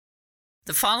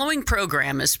The following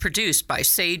program is produced by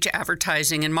Sage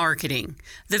Advertising and Marketing.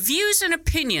 The views and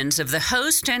opinions of the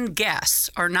host and guests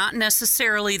are not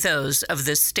necessarily those of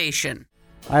this station.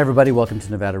 Hi everybody, welcome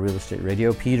to Nevada Real Estate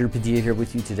Radio. Peter Padilla here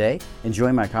with you today,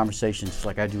 enjoying my conversations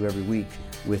like I do every week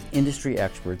with industry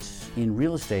experts in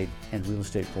real estate and real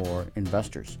estate for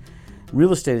investors.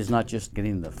 Real estate is not just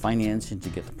getting the financing to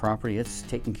get the property, it's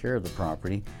taking care of the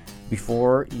property.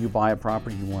 Before you buy a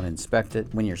property, you want to inspect it.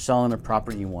 When you're selling a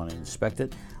property, you want to inspect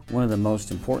it. One of the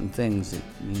most important things that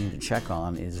you need to check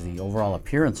on is the overall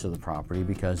appearance of the property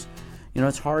because,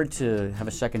 it's hard to have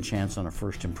a second chance on a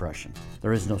first impression.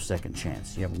 There is no second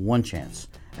chance. You have one chance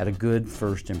at a good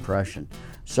first impression.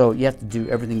 So you have to do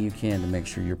everything you can to make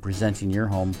sure you're presenting your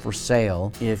home for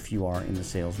sale if you are in the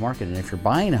sales market. And if you're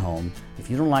buying a home, if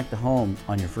you don't like the home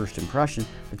on your first impression,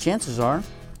 the chances are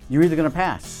you're either going to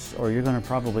pass or you're going to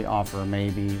probably offer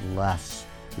maybe less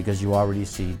because you already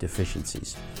see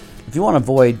deficiencies. If you want to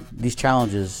avoid these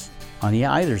challenges on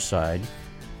either side,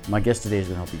 my guest today is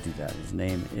going to help you do that. His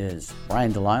name is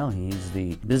Brian Delisle. He's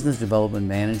the Business Development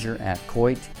Manager at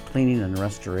Coit Cleaning and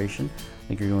Restoration. I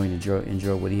think you're going to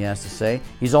enjoy what he has to say.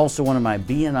 He's also one of my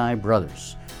BNI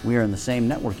brothers. We are in the same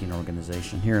networking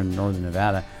organization here in Northern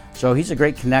Nevada. So he's a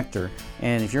great connector.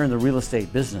 And if you're in the real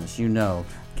estate business,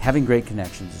 having great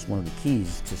connections is one of the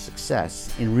keys to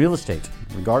success in real estate.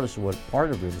 Regardless of what part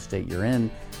of real estate you're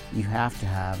in, you have to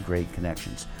have great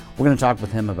connections. We're going to talk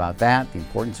with him about that, the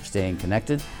importance of staying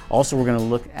connected. Also, we're going to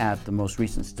look at the most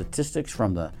recent statistics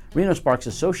from the Reno-Sparks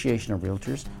Association of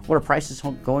Realtors. What are prices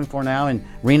going for now in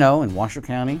Reno and Washoe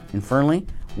County and Fernley?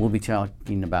 We'll be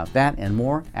talking about that and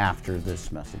more after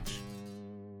this message.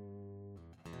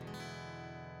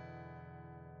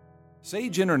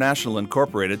 Sage International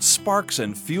Incorporated sparks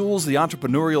and fuels the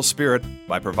entrepreneurial spirit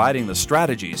by providing the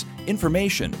strategies,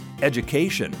 information,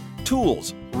 education,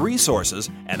 tools, resources,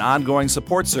 and ongoing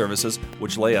support services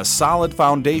which lay a solid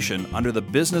foundation under the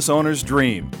business owner's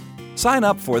dream. Sign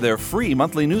up for their free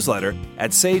monthly newsletter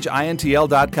at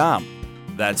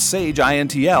sageintl.com. That's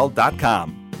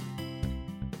sageintl.com.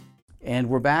 And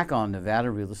we're back on Nevada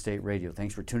Real Estate Radio.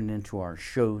 Thanks for tuning in to our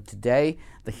show today.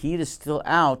 The heat is still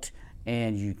out,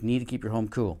 and you need to keep your home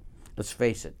cool. Let's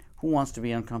face it, who wants to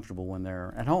be uncomfortable when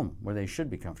they're at home, where they should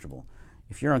be comfortable?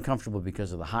 If you're uncomfortable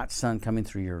because of the hot sun coming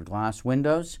through your glass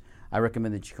windows, I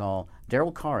recommend that you call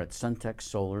Daryl Carr at Suntech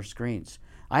Solar Screens.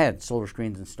 I had solar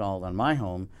screens installed on my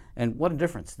home, and what a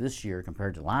difference this year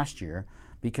compared to last year,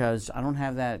 because I don't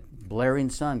have that blaring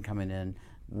sun coming in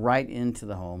right into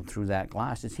the home through that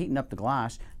glass. It's heating up the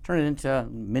glass, turn it into a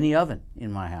mini oven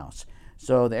in my house.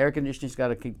 So the air conditioning's got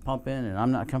to keep pumping, and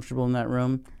I'm not comfortable in that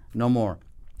room. No more.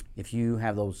 If you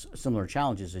have those similar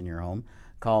challenges in your home,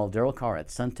 call Daryl Carr at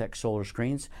Suntech Solar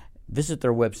Screens. Visit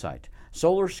their website,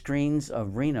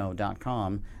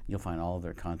 solarscreensofreno.com. You'll find all of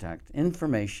their contact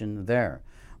information there.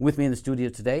 With me in the studio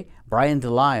today, Brian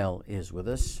Delisle is with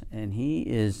us, and he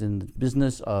is in the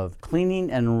business of cleaning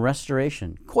and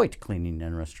restoration, Coit Cleaning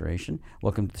and Restoration.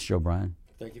 Welcome to the show, Brian.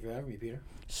 Thank you for having me, Peter.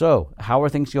 So, how are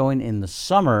things going in the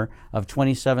summer of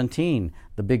 2017?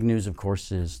 The big news, of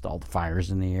course, is all the fires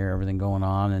in the air, everything going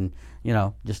on, and,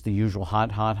 just the usual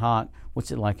hot. What's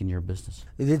it like in your business?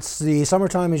 It's the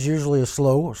summertime is usually a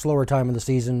slower time of the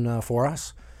season for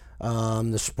us.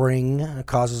 The spring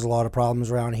causes a lot of problems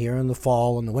around here, in the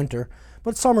fall and the winter.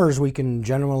 But summers we can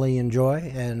generally enjoy,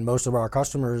 and most of our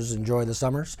customers enjoy the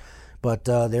summers. But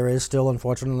there is still,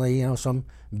 unfortunately, some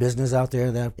business out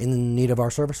there that in need of our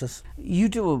services. You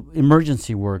do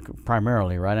emergency work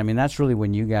primarily, right? I mean, that's really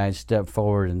when you guys step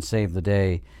forward and save the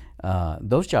day.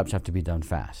 Those jobs have to be done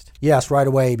fast. Yes, right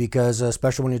away, because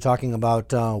especially when you're talking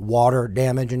about water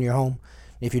damage in your home,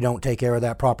 if you don't take care of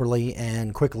that properly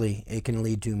and quickly, it can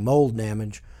lead to mold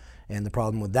damage. And the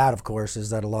problem with that, of course, is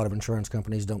that a lot of insurance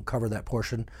companies don't cover that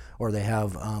portion, or they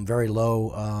have very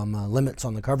low limits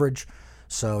on the coverage.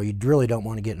 So you really don't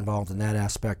want to get involved in that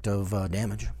aspect of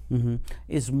damage. Mm-hmm.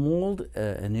 Is mold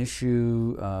an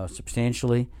issue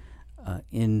substantially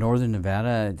in Northern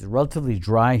Nevada? It's relatively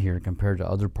dry here compared to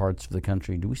other parts of the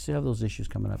country. Do we still have those issues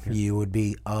coming up here? You would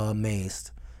be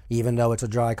amazed. Even though it's a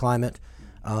dry climate,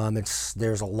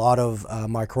 there's a lot of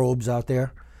microbes out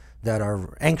there that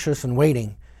are anxious and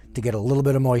waiting to get a little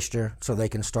bit of moisture so they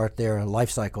can start their life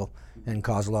cycle and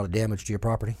cause a lot of damage to your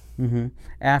property. Mm-hmm.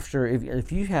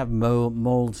 If you have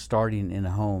mold starting in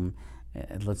a home,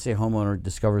 let's say a homeowner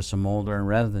discovers some mold, and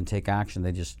rather than take action,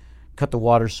 they just cut the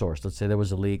water source. Let's say there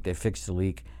was a leak, they fixed the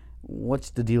leak. What's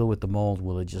the deal with the mold?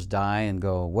 Will it just die and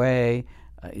go away?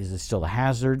 Is it still a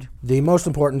hazard? The most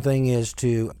important thing is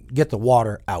to get the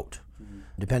water out. Mm-hmm.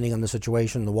 Depending on the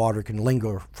situation, the water can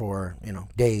linger for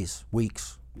days,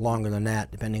 weeks, longer than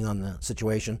that, depending on the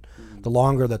situation. The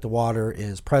longer that the water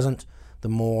is present, the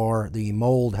more the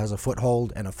mold has a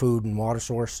foothold and a food and water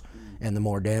source, and the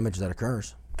more damage that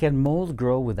occurs. Can mold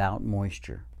grow without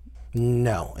moisture?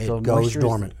 No, it So goes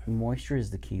dormant. Moisture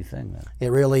is the key thing then. It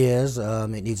really is. It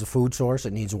needs a food source.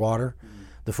 It needs water.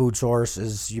 The food source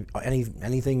is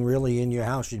anything really in your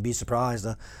house. You'd be surprised.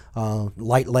 A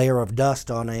light layer of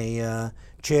dust on a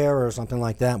chair or something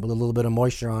like that with a little bit of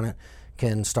moisture on it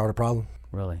can start a problem.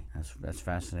 Really, that's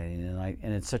fascinating,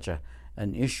 and it's such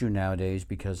an issue nowadays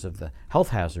because of the health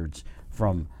hazards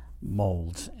from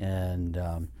molds.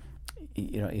 And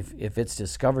if it's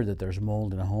discovered that there's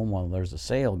mold in a home while there's a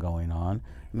sale going on,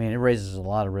 I mean, it raises a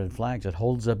lot of red flags. It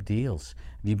holds up deals.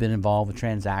 Have you been involved with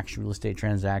real estate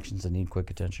transactions that need quick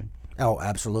attention? Oh,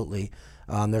 absolutely.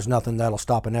 There's nothing that'll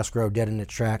stop an escrow dead in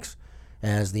its tracks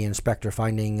as the inspector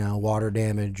finding water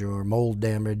damage or mold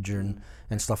damage and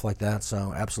stuff like that.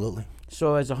 So, absolutely.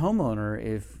 So as a homeowner,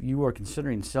 if you are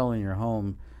considering selling your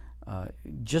home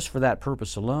just for that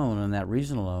purpose alone and that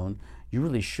reason alone, you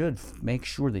really should make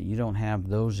sure that you don't have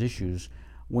those issues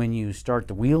when you start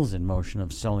the wheels in motion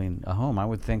of selling a home. I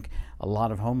would think a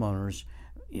lot of homeowners,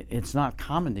 it's not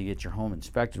common to get your home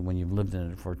inspected when you've lived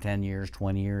in it for 10 years,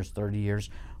 20 years, 30 years,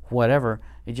 whatever.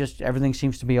 Everything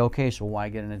seems to be okay, so why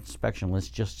get an inspection? Let's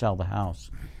just sell the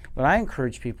house. But I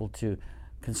encourage people to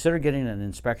consider getting an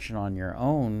inspection on your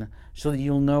own so that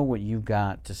you'll know what you've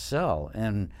got to sell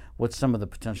and what some of the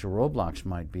potential roadblocks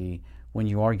might be when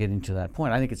you are getting to that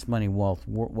point. I think it's money well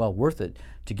worth it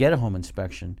to get a home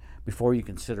inspection before you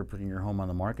consider putting your home on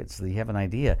the market so that you have an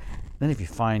idea. Then if you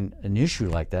find an issue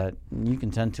like that, you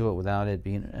can tend to it without it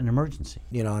being an emergency.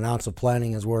 An ounce of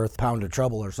planning is worth a pound of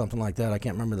trouble or something like that. I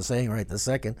can't remember the saying right this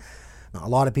second. A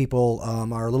lot of people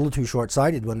are a little too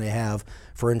short-sighted when they have,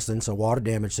 for instance, a water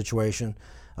damage situation.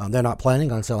 They're not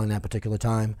planning on selling that particular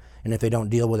time, and if they don't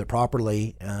deal with it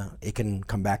properly, it can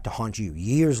come back to haunt you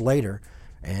years later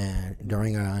and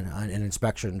during an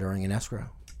inspection, during an escrow.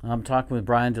 I'm talking with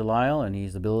Brian Delisle, and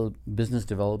he's the Business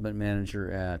Development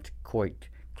Manager at Coit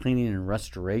Cleaning and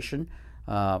Restoration.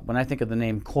 When I think of the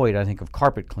name Coit, I think of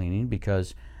carpet cleaning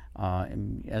because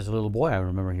as a little boy, I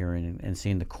remember hearing and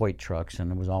seeing the Coit trucks,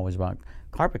 and it was always about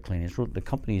carpet cleaning. The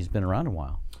company's been around a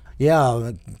while.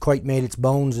 Yeah, Coit made its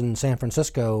bones in San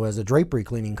Francisco as a drapery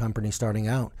cleaning company starting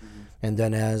out. And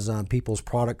then as people's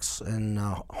products and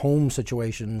home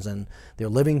situations and their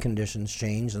living conditions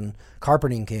changed, and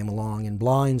carpeting came along and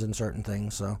blinds and certain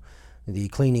things. So the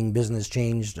cleaning business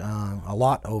changed a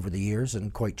lot over the years,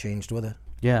 and Coit changed with it.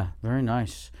 Yeah, very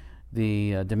nice.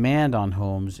 The demand on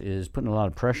homes is putting a lot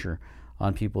of pressure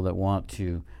on people that want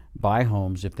to buy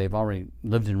homes. If they've already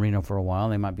lived in Reno for a while,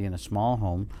 they might be in a small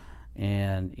home.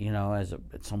 And,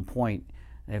 at some point,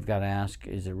 they've got to ask,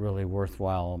 is it really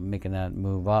worthwhile making that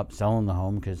move up, selling the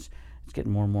home, because it's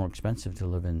getting more and more expensive to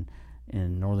live in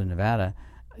northern Nevada.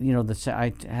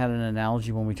 I had an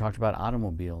analogy when we talked about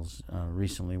automobiles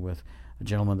recently with a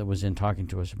gentleman that was in talking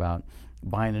to us about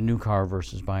buying a new car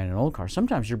versus buying an old car.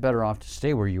 Sometimes you're better off to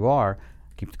stay where you are,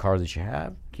 keep the car that you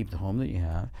have, keep the home that you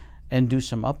have, and do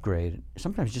some upgrade.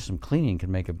 Sometimes just some cleaning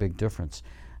can make a big difference.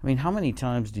 I mean, how many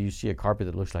times do you see a carpet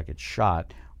that looks like it's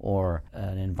shot or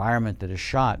an environment that is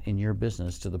shot in your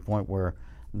business to the point where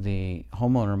the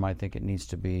homeowner might think it needs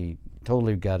to be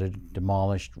totally gutted,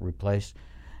 demolished, replaced?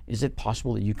 Is it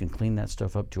possible that you can clean that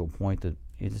stuff up to a point that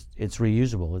it's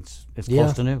reusable, it's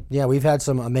close to new? Yeah, we've had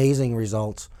some amazing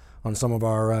results on some of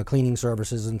our cleaning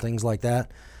services and things like that.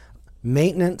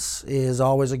 Maintenance is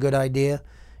always a good idea.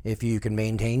 If you can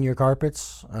maintain your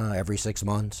carpets every 6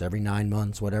 months, every 9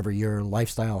 months, whatever your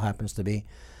lifestyle happens to be,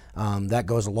 that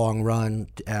goes a long run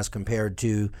as compared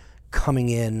to coming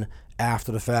in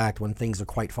after the fact when things are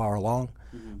quite far along.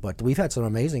 Mm-hmm. But we've had some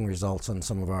amazing results on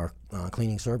some of our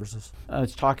cleaning services. I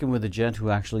was talking with a gent who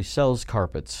actually sells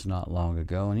carpets not long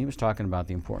ago, and he was talking about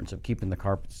the importance of keeping the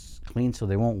carpets clean so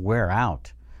they won't wear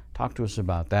out. Talk to us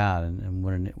about that and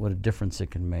what a difference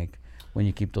it can make when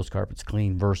you keep those carpets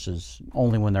clean versus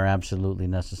only when they're absolutely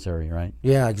necessary, right?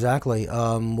 Yeah, exactly.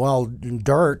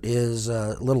 Dirt is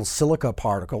little silica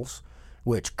particles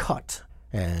which cut.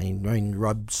 And you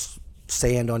rub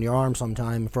sand on your arm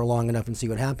sometime for long enough and see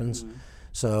what happens. Mm-hmm.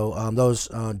 So those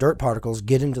dirt particles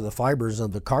get into the fibers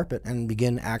of the carpet and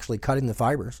begin actually cutting the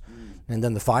fibers. Mm-hmm. And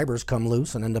then the fibers come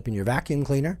loose and end up in your vacuum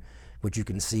cleaner, which you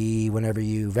can see whenever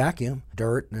you vacuum.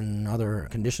 Dirt and other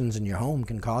conditions in your home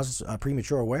can cause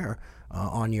premature wear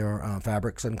on your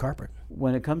fabrics and carpet.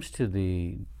 When it comes to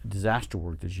the disaster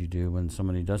work that you do when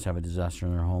somebody does have a disaster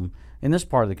in their home, in this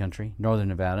part of the country, northern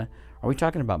Nevada, are we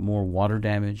talking about more water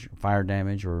damage, fire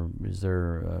damage, or is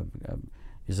there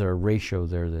is there a ratio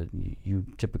there that you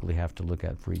typically have to look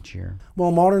at for each year?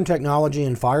 Well, modern technology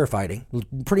in firefighting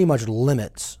pretty much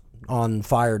limits on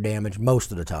fire damage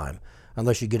most of the time,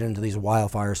 unless you get into these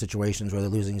wildfire situations where they're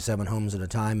losing 7 homes at a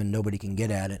time and nobody can get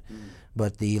at it.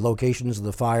 But the locations of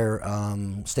the fire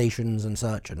stations and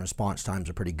such and response times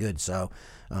are pretty good. So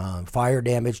fire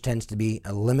damage tends to be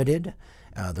limited.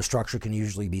 The structure can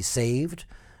usually be saved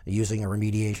using a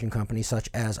remediation company such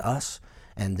as us,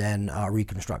 and then a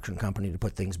reconstruction company to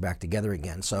put things back together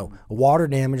again. So water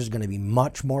damage is going to be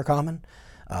much more common.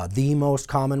 The most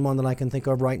common one that I can think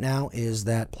of right now is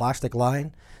that plastic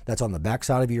line that's on the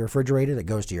backside of your refrigerator that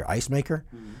goes to your ice maker.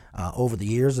 Over the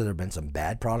years, there have been some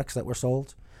bad products that were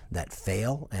sold that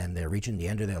fail, and they're reaching the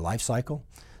end of their life cycle.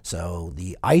 So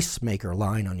the ice maker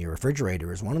line on your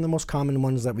refrigerator is one of the most common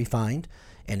ones that we find,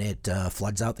 and it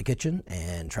floods out the kitchen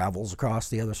and travels across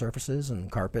the other surfaces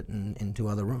and carpet and into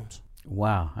other rooms.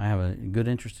 Wow, I have a good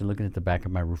interest in looking at the back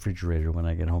of my refrigerator when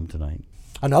I get home tonight.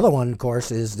 Another one, of course,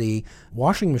 is the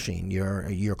washing machine,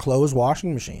 your clothes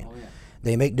washing machine. Oh, yeah.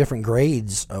 They make different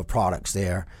grades of products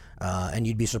there, and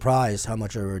you'd be surprised how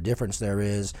much of a difference there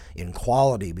is in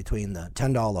quality between the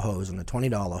 $10 hose and the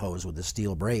 $20 hose with the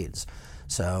steel braids.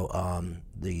 So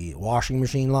the washing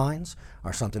machine lines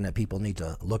are something that people need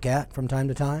to look at from time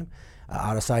to time,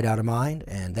 out of sight, out of mind,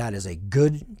 and that is a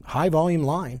good high-volume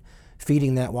line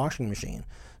feeding that washing machine.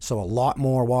 So a lot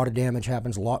more water damage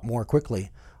happens a lot more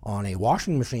quickly on a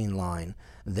washing machine line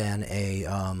than a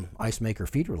ice maker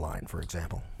feeder line, for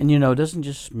example. And it doesn't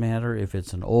just matter if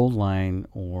it's an old line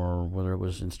or whether it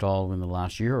was installed in the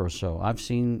last year or so. I've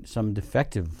seen some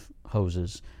defective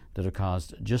hoses that have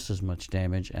caused just as much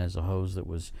damage as a hose that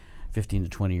was 15 to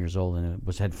 20 years old and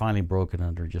it had finally broken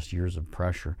under just years of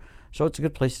pressure. So it's a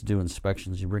good place to do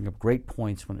inspections. You bring up great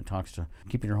points when it talks to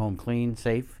keeping your home clean,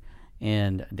 safe,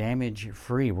 and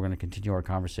damage-free. We're going to continue our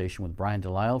conversation with Brian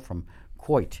Delisle from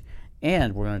Coit,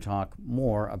 and we're going to talk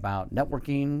more about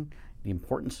networking, the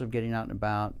importance of getting out and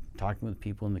about, talking with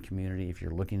people in the community if you're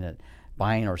looking at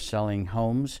buying or selling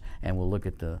homes, and we'll look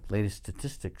at the latest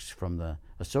statistics from the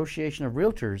Association of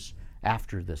Realtors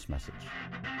after this message.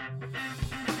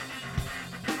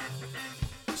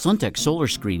 Suntech Solar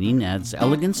Screening adds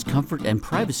elegance, comfort, and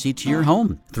privacy to your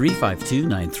home.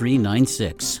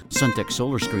 352-9396. Suntech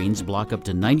Solar Screens block up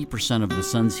to 90% of the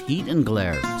sun's heat and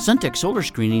glare. Suntech Solar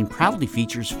Screening proudly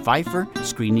features Pfeiffer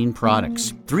screening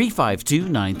products.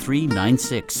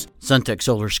 352-9396. Suntech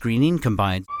Solar Screening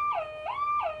combines.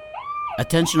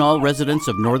 Attention all residents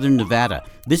of northern Nevada.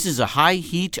 This is a high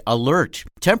heat alert.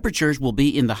 Temperatures will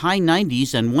be in the high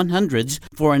 90s and 100s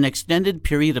for an extended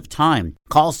period of time.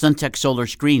 Call Suntech Solar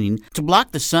Screening to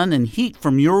block the sun and heat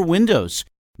from your windows.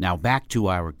 Now back to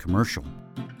our commercial.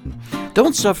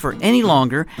 Don't suffer any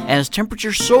longer as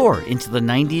temperatures soar into the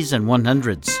 90s and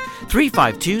 100s.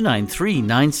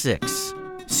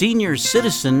 352-9396. Senior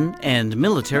citizen and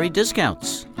military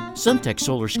discounts. Suntech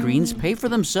Solar Screens pay for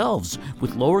themselves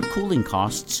with lower cooling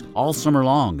costs all summer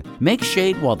long. Make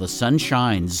shade while the sun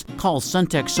shines. Call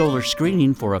Suntech Solar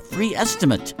Screening for a free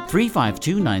estimate.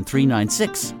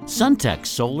 352-9396. Suntech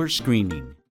Solar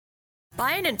Screening.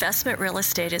 Buying investment real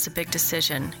estate is a big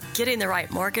decision. Getting the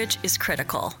right mortgage is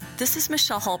critical. This is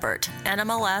Michelle Hulbert,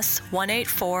 NMLS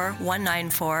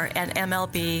 184194 and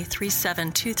MLB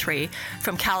 3723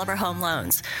 from Caliber Home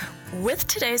Loans. With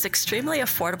today's extremely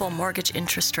affordable mortgage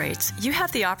interest rates, you have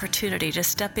the opportunity to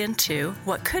step into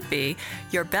what could be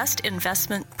your best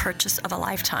investment purchase of a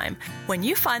lifetime. When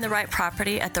you find the right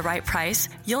property at the right price,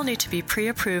 you'll need to be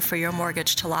pre-approved for your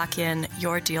mortgage to lock in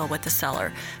your deal with the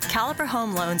seller. Caliber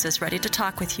Home Loans is ready to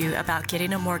talk with you about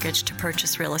getting a mortgage to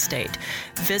purchase real estate.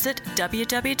 Visit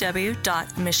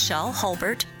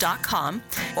www.michellehulbert.com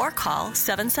or call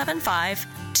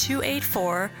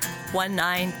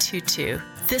 775-284-1922.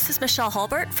 This is Michelle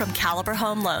Hulbert from Caliber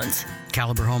Home Loans.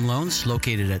 Caliber Home Loans,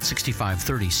 located at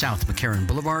 6530 South McCarran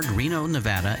Boulevard, Reno,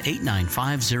 Nevada,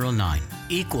 89509.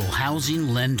 Equal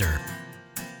housing lender.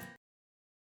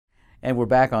 And we're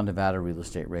back on Nevada Real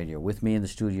Estate Radio. With me in the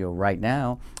studio right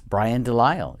now, Brian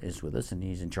Delisle is with us, and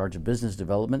he's in charge of business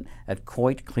development at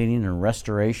Coit Cleaning and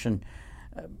Restoration.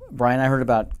 Brian, I heard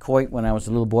about Coit when I was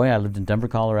a little boy. I lived in Denver,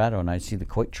 Colorado, and I'd see the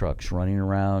Coit trucks running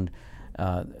around.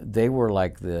 They were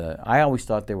like I always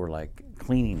thought they were like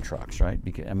cleaning trucks, right?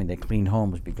 Because, they cleaned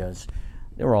homes because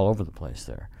they were all over the place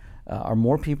there. Are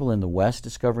more people in the West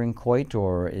discovering Coit,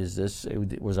 or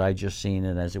was I just seeing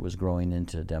it as it was growing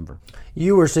into Denver?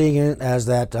 You were seeing it as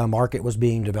that market was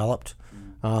being developed.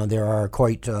 There are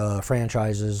Coit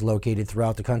franchises located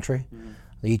throughout the country.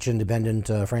 Each independent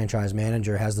franchise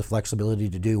manager has the flexibility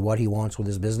to do what he wants with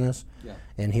his business. Yeah.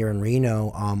 And here in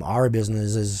Reno, our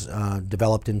business is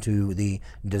developed into the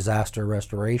disaster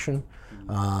restoration,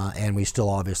 and we still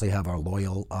obviously have our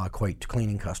loyal Coit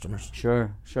cleaning customers.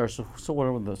 Sure. So what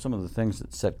are some of the things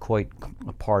that set Coit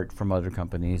apart from other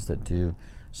companies that do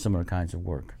similar kinds of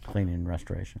work, cleaning and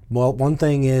restoration? Well, one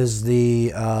thing is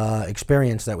the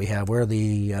experience that we have. We're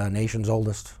the nation's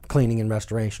oldest cleaning and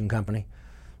restoration company.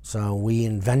 So we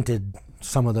invented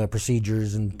some of the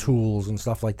procedures and tools and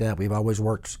stuff like that. We've always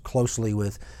worked closely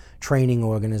with training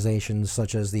organizations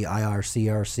such as the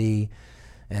IRCRC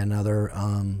and other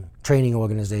training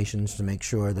organizations to make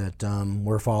sure that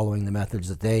we're following the methods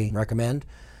that they recommend.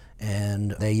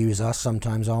 And they use us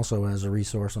sometimes also as a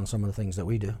resource on some of the things that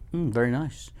we do. Very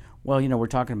nice. Well, we're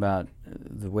talking about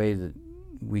the way that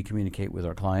we communicate with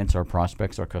our clients, our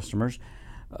prospects, our customers.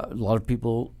 A lot of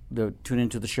people that tune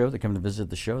into the show, they come to visit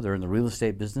the show, they're in the real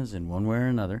estate business in one way or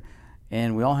another,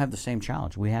 and we all have the same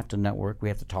challenge. We have to network, we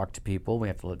have to talk to people, we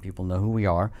have to let people know who we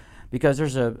are, because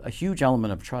there's a huge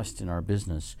element of trust in our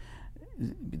business.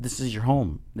 This is your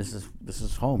home. This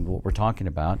is home, what we're talking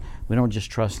about. We don't just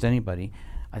trust anybody.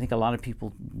 I think a lot of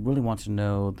people really want to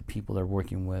know the people they're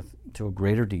working with to a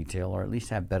greater detail, or at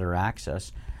least have better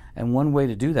access. And one way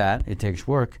to do that, it takes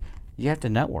work. You have to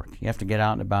network. You have to get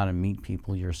out and about and meet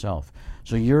people yourself.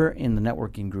 So you're in the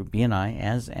networking group BNI,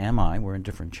 as am I. We're in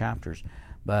different chapters.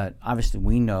 But obviously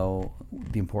we know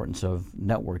the importance of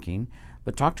networking.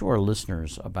 But talk to our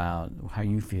listeners about how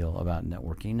you feel about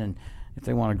networking, and if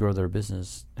they want to grow their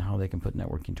business, how they can put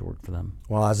networking to work for them.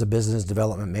 Well, as a business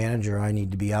development manager, I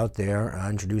need to be out there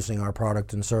introducing our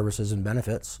product and services and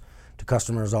benefits to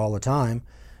customers all the time.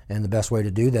 And the best way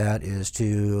to do that is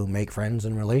to make friends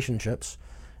and relationships.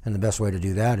 And the best way to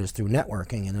do that is through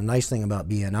networking. And the nice thing about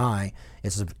BNI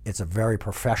is it's a very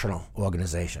professional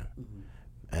organization,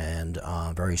 and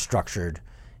very structured,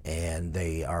 and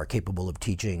they are capable of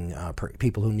teaching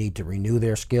people who need to renew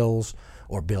their skills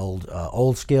or build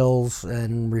old skills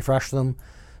and refresh them.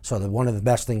 So one of the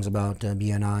best things about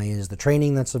BNI is the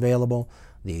training that's available,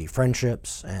 the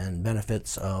friendships and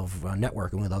benefits of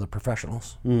networking with other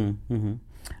professionals. Well,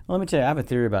 let me tell you, I have a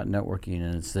theory about networking,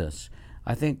 and it's this.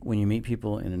 I think when you meet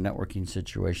people in a networking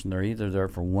situation, they're either there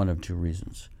for one of two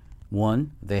reasons.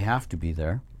 One, they have to be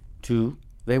there. Two,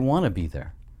 they want to be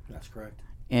there. That's correct.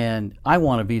 And I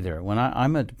want to be there. When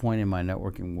I'm at the point in my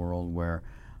networking world where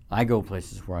I go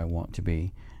places where I want to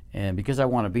be, and because I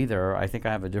want to be there, I think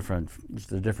I have a different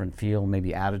feel,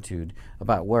 maybe attitude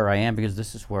about where I am, because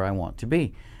this is where I want to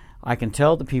be. I can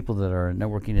tell the people that are at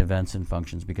networking events and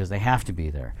functions because they have to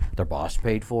be there. Their boss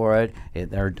paid for it,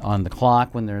 they're on the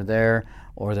clock when they're there,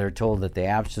 or they're told that they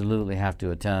absolutely have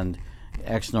to attend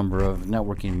X number of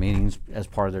networking meetings as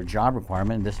part of their job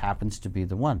requirement, and this happens to be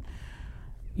the one.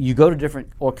 You go to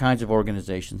all kinds of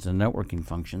organizations and networking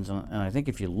functions, and I think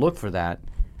if you look for that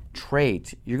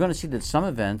trait, you're going to see that some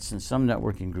events and some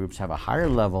networking groups have a higher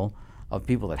level of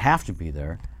people that have to be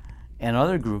there, and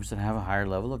other groups that have a higher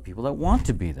level of people that want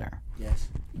to be there. Yes.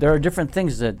 There are different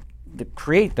things that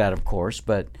create that, of course,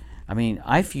 but I mean,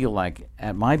 I feel like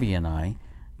at my BNI,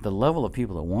 the level of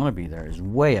people that want to be there is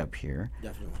way up here.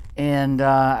 Definitely. And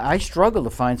I struggle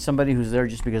to find somebody who's there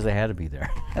just because they had to be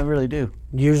there. I really do.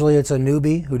 Usually it's a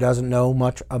newbie who doesn't know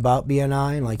much about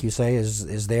BNI, and like you say,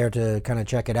 is there to kind of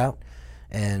check it out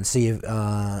and see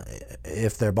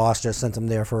if their boss just sent them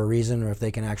there for a reason, or if they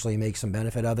can actually make some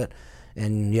benefit of it.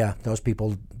 And yeah, those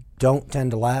people don't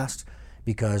tend to last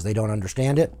because they don't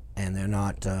understand it, and they're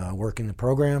not working the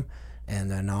program,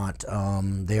 and they're not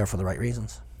there for the right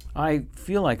reasons. I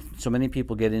feel like so many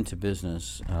people get into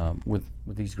business with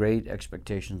these great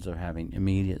expectations of having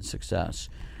immediate success,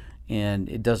 and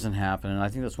it doesn't happen. And I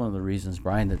think that's one of the reasons,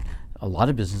 Brian, that a lot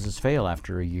of businesses fail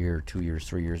after a year, 2 years,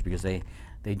 3 years, because they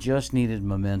just needed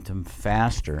momentum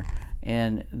faster.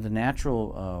 And in the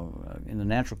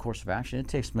natural course of action, it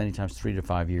takes many times 3 to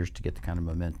 5 years to get the kind of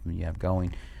momentum you have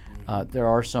going. There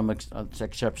are some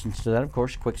exceptions to that, of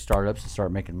course. Quick startups that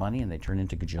start making money and they turn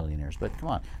into gajillionaires. But come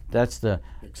on, that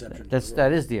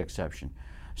is the exception.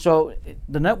 So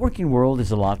the networking world is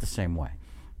a lot the same way.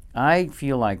 I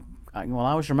feel like, I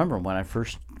always remember when I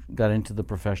first got into the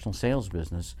professional sales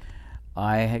business,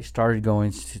 I started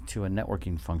going to a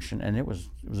networking function, and it was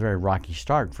a very rocky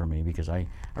start for me because I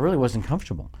really wasn't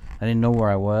comfortable. I didn't know where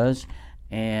I was,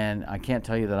 and I can't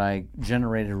tell you that I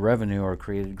generated revenue or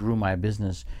grew my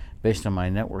business based on my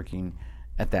networking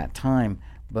at that time.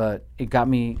 but it got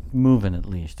me moving at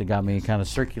least. It got me kind of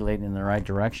circulating in the right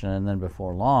direction. And then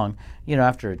before long,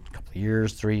 after a couple of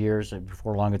years, 3 years,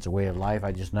 before long it's a way of life.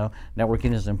 I just know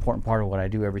networking is an important part of what I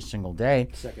do every single day.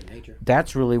 Second nature.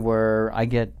 That's really where I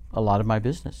get a lot of my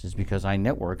business, is because I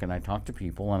network and I talk to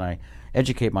people and I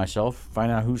educate myself,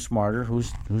 find out who's smarter,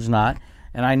 who's not,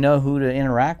 and I know who to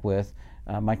interact with.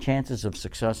 My chances of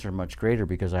success are much greater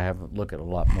because I have a look at a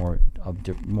lot more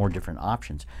different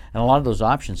options. And a lot of those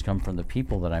options come from the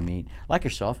people that I meet, like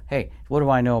yourself. Hey, what do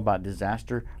I know about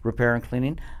disaster repair and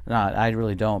cleaning? No, I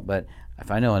really don't. But if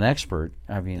I know an expert,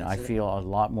 I feel a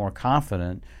lot more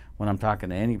confident when I'm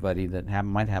talking to anybody that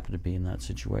might happen to be in that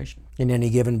situation. In any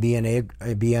given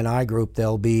BNI group,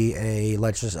 there'll be a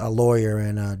lawyer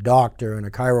and a doctor and a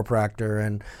chiropractor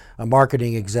and a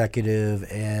marketing executive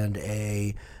and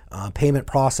a payment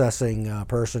processing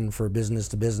person for business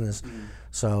to business.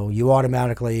 So you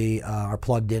automatically are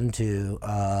plugged into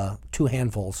 2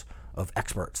 handfuls of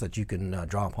experts that you can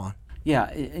draw upon. Yeah,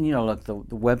 and look, the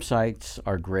websites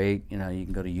are great. You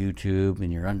can go to YouTube in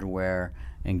your underwear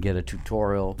and get a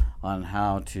tutorial on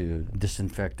how to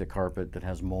disinfect a carpet that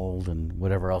has mold and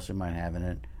whatever else it might have in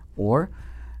it. Or,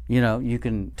 you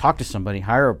can talk to somebody,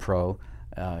 hire a pro,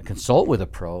 consult with a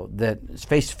pro that is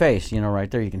face-to-face, right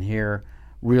there. You can hear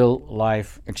real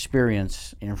life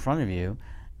experience in front of you,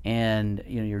 and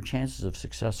your chances of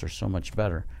success are so much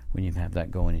better when you have that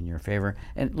going in your favor.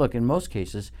 And look, in most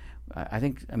cases, I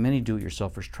think many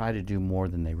do-it-yourselfers try to do more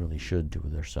than they really should do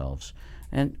with themselves.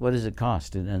 And what does it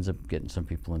cost? It ends up getting some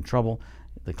people in trouble.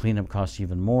 The cleanup costs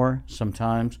even more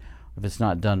sometimes. If it's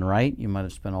not done right, you might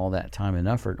have spent all that time and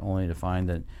effort only to find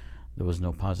that there was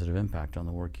no positive impact on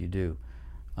the work you do.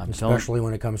 Especially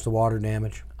when it comes to water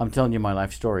damage. I'm telling you my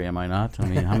life story, am I not?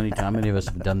 How many of us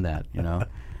have done that,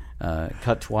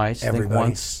 cut twice, Everybody. Think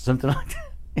once, something like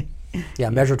that. Yeah,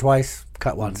 measure twice,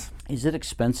 cut once. Is it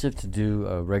expensive to do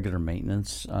regular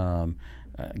maintenance, to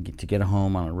get a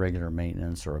home on a regular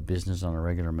maintenance or a business on a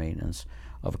regular maintenance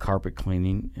of carpet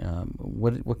cleaning?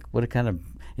 What kind of,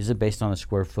 is it based on a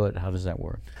square foot? How does that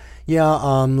work? Yeah,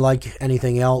 like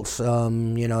anything else,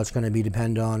 it's going to be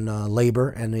depend on labor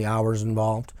and the hours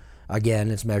involved.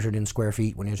 Again, it's measured in square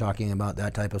feet when you're talking about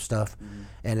that type of stuff.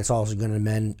 And it's also going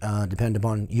to depend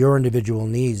upon your individual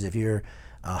needs. If you're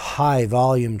a high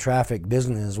volume traffic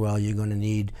business, well, you're going to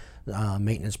need a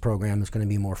maintenance program that's going to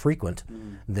be more frequent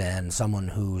than someone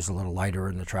who's a little lighter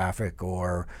in the traffic,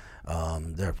 or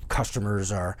their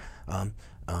customers are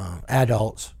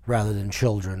adults rather than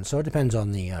children. So it depends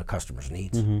on the customer's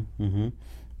needs.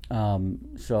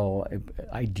 So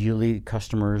ideally,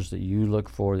 customers that you look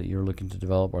for, that you're looking to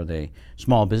develop, are they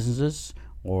small businesses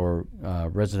or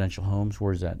residential homes?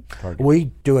 Where's that target? We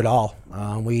do it all.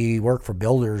 We work for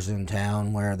builders in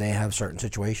town where they have certain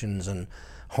situations and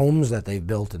homes that they've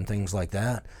built and things like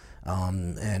that.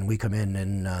 And we come in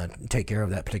and take care of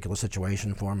that particular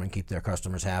situation for them and keep their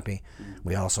customers happy.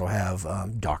 We also have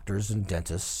doctors and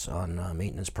dentists on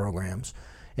maintenance programs.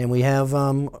 And we have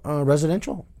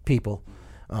residential people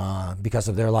because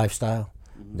of their lifestyle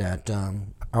that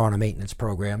are on a maintenance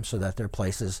program so that their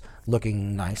place is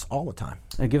looking nice all the time.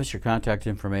 And give us your contact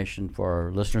information for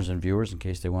our listeners and viewers in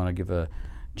case they want to give a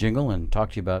jingle and talk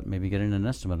to you about maybe getting an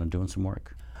estimate on doing some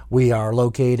work. We are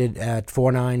located at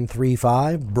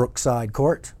 4935 Brookside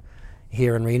Court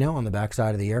here in Reno on the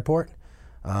backside of the airport.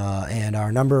 And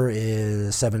our number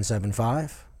is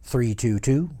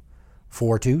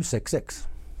 775-322-4266.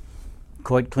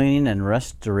 Coit Cleaning and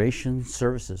Restoration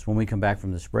Services. When we come back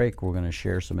from this break, we're going to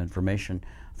share some information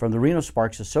from the Reno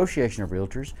Sparks Association of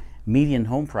Realtors, median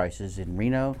home prices in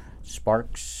Reno,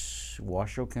 Sparks,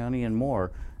 Washoe County, and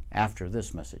more after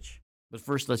this message. But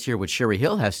first, let's hear what Sherry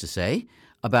Hill has to say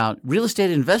about real estate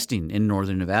investing in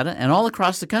Northern Nevada and all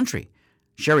across the country.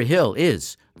 Sherry Hill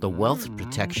is the Wealth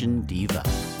Protection Diva.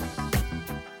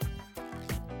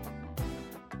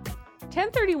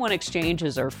 1031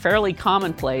 exchanges are fairly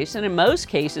commonplace and in most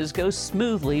cases go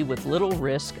smoothly with little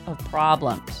risk of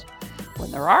problems.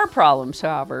 When there are problems,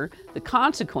 however, the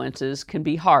consequences can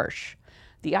be harsh.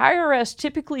 The IRS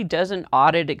typically doesn't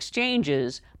audit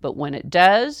exchanges, but when it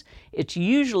does, it's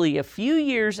usually a few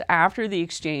years after the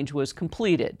exchange was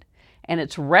completed, and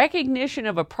its recognition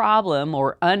of a problem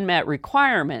or unmet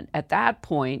requirement at that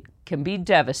point can be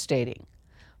devastating.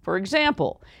 For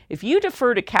example, if you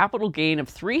deferred a capital gain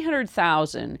of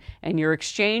 $300,000 and your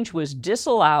exchange was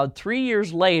disallowed 3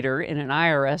 years later in an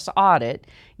IRS audit,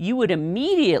 you would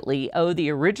immediately owe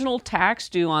the original tax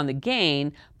due on the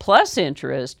gain plus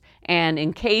interest, and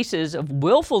in cases of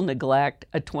willful neglect,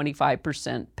 a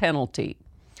 25% penalty.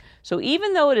 So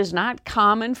even though it is not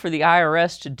common for the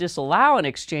IRS to disallow an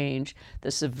exchange,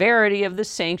 the severity of the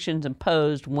sanctions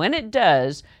imposed when it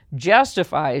does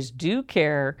justifies due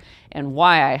care, and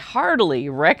why I heartily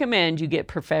recommend you get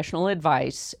professional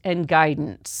advice and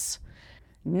guidance.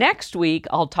 Next week,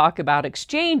 I'll talk about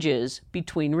exchanges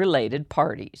between related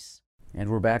parties. And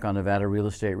we're back on Nevada Real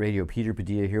Estate Radio. Peter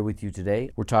Padilla here with you today.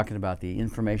 We're talking about the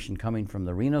information coming from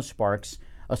the Reno Sparks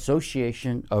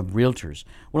Association of Realtors.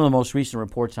 One of the most recent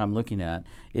reports I'm looking at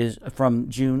is from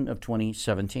June of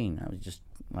 2017. I was just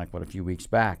a few weeks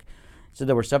back. It said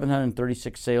there were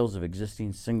 736 sales of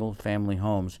existing single-family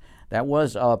homes. That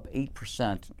was up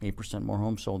 8% more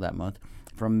homes sold that month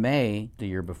from May the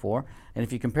year before. And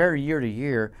if you compare year to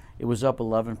year, it was up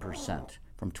 11%.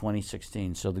 From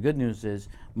 2016. So the good news is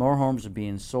more homes are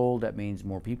being sold. That means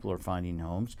more people are finding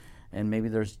homes, and maybe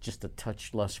there's just a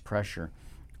touch less pressure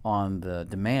on the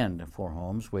demand for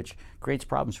homes, which creates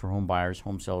problems for home buyers,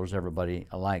 home sellers, everybody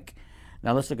alike.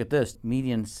 Now let's look at this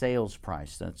median sales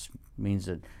price. That means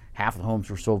that half the homes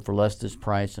were sold for less this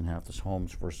price and half the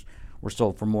homes were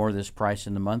sold for more this price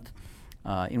in the month.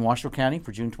 In Washoe County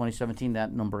for June 2017,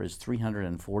 that number is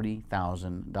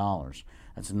 $340,000.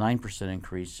 That's a 9%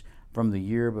 increase from the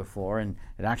year before, and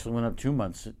it actually went up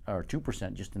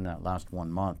 2% just in that last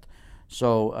 1 month.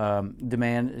 So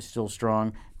demand is still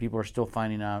strong. People are still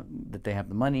finding out that they have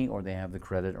the money, or they have the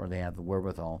credit, or they have the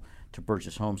wherewithal to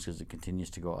purchase homes, because it continues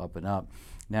to go up and up.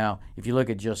 Now, if you look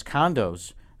at just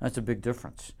condos, that's a big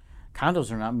difference.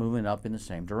 Condos are not moving up in the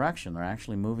same direction. They're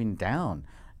actually moving down.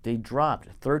 They dropped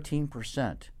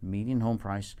 13% median home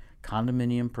price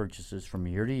condominium purchases from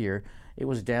year to year. It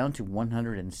was down to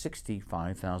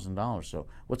 $165,000. So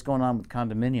what's going on with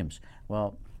condominiums?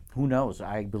 Well, who knows?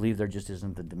 I believe there just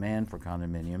isn't the demand for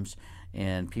condominiums,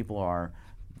 and people are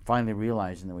finally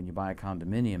realizing that when you buy a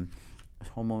condominium,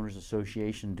 homeowners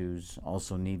association dues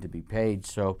also need to be paid.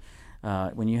 So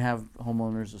when you have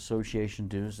homeowners association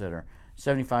dues that are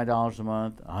 $75 a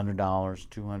month, $100,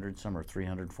 $200, some are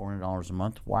 $300, $400 a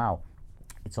month, wow.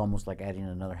 It's almost like adding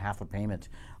another half a payment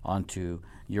onto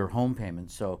your home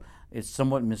payment. So it's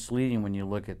somewhat misleading when you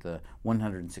look at the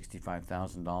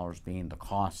 $165,000 being the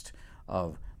cost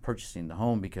of purchasing the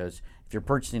home, because if you're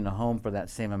purchasing the home for that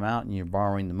same amount and you're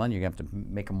borrowing the money, you're going to have to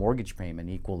make a mortgage payment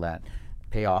equal that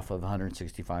payoff of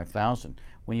 $165,000.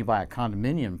 When you buy a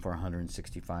condominium for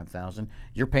 $165,000,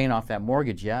 you're paying off that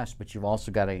mortgage, yes, but you've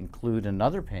also got to include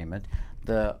another payment,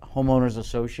 the homeowners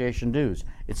association dues.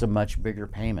 It's a much bigger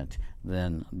payment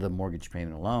than the mortgage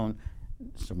payment alone.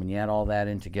 So when you add all that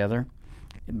in together,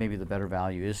 maybe the better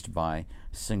value is to buy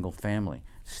single family.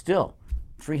 Still,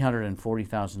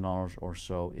 $340,000 or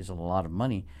so is a lot of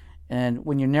money. And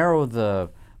when you narrow the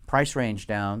price range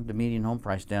down, the median home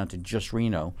price down to just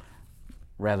Reno,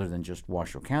 rather than just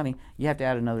Washoe County, you have to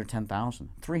add another $10,000.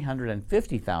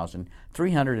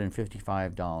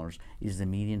 $355 is the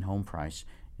median home price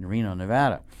in Reno,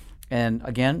 Nevada. And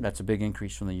again, that's a big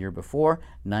increase from the year before,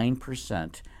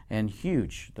 9%, and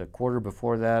huge. The quarter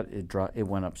before that, it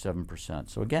went up 7%.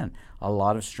 So again, a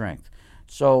lot of strength.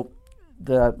 So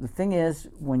the thing is,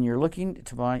 when you're looking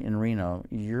to buy in Reno,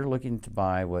 you're looking to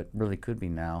buy what really could be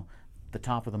now the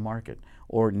top of the market,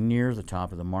 or near the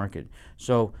top of the market.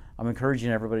 So I'm encouraging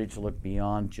everybody to look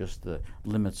beyond just the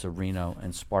limits of Reno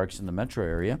and Sparks in the metro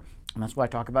area. And that's why I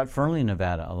talk about Fernley,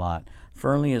 Nevada a lot.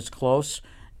 Fernley is close,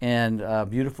 and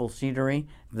beautiful scenery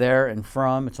there and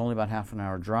from. It's only about half an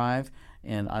hour drive,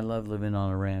 and I love living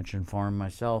on a ranch and farm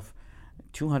myself.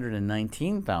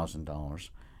 $219,000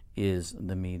 is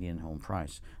the median home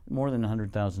price. More than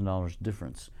 $100,000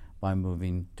 difference by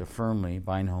moving to Fernley,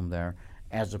 buying a home there,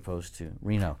 as opposed to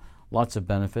Reno. Lots of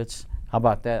benefits. How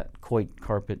about that? Coit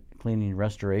carpet cleaning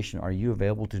restoration. Are you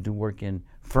available to do work in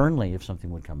Fernley if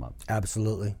something would come up?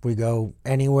 Absolutely. We go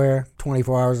anywhere,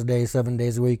 24 hours a day, 7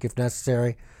 days a week if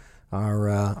necessary.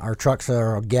 Our trucks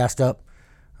are gassed up.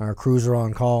 Our crews are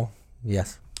on call.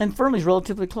 Yes. And Fernley's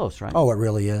relatively close, right? Oh, it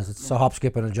really is. It's a hop,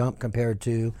 skip, and a jump compared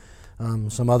to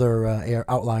some other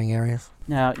outlying areas.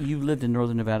 Now, you lived in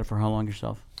Northern Nevada for how long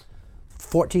yourself?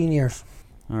 14 years.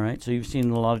 All right, so you've seen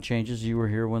a lot of changes. You were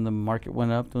here when the market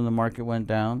went up, when the market went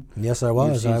down. Yes, I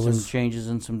was. You've seen some changes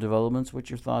and some developments. What's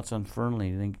your thoughts on Fernley?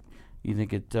 You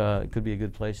think it could be a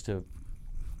good place to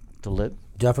live?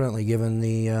 Definitely, given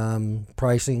the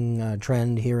pricing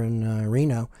trend here in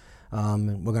Reno.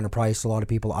 We're going to price a lot of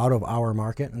people out of our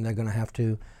market, and they're going to have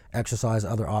to exercise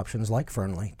other options like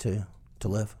Fernley to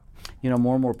live.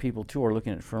 More and more people too are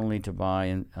looking at Fernley to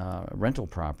buy rental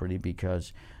property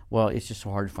because, well, it's just so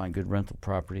hard to find good rental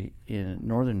property in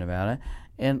northern Nevada.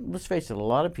 And let's face it, a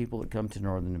lot of people that come to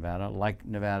northern Nevada, like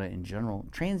Nevada in general,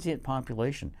 transient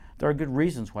population. There are good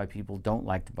reasons why people don't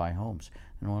like to buy homes.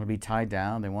 They don't want to be tied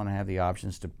down. They want to have the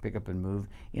options to pick up and move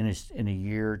in a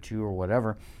year or two or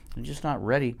whatever. They're just not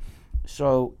ready.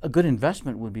 So a good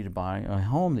investment would be to buy a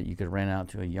home that you could rent out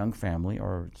to a young family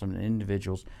or some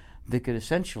individuals that could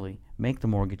essentially make the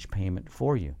mortgage payment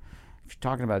for you. If you're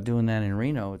talking about doing that in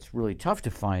Reno, it's really tough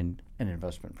to find an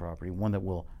investment property, one that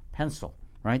will pencil,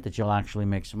 right, that you'll actually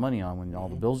make some money on when all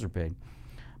the bills are paid.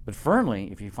 But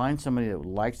Fernley, if you find somebody that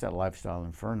likes that lifestyle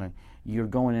in Fernley, you're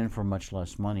going in for much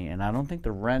less money. And I don't think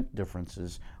the rent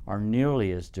differences are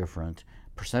nearly as different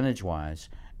percentage-wise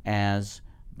as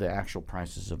the actual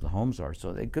prices of the homes are.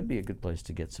 So it could be a good place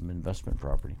to get some investment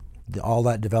property. All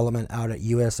that development out at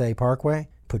USA Parkway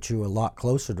puts you a lot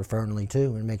closer to Fernley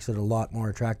too, and makes it a lot more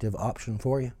attractive option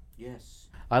for you. Yes.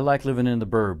 I like living in the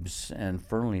burbs, and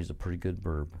Fernley is a pretty good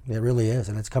burb. It really is,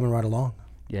 and it's coming right along.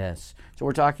 Yes. So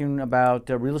we're talking about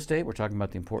real estate. We're talking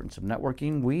about the importance of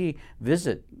networking. We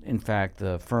visit, in fact,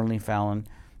 the Fernley, Fallon,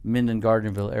 Minden,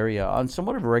 Gardnerville area on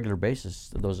somewhat of a regular basis.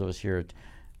 Those of us here at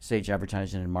Sage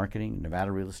Advertising and Marketing,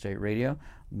 Nevada Real Estate Radio,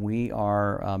 we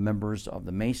are members of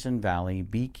the Mason Valley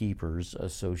Beekeepers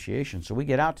Association. So we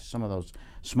get out to some of those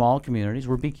small communities.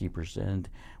 We're beekeepers, and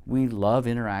we love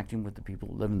interacting with the people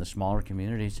who live in the smaller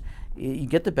communities. You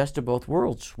get the best of both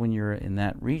worlds when you're in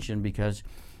that region because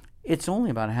it's only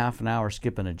about a half an hour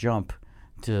skip and a jump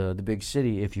to the big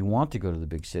city if you want to go to the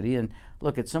big city. And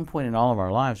look, at some point in all of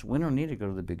our lives, we don't need to go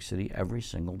to the big city every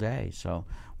single day. So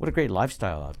what a great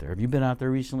lifestyle out there. Have you been out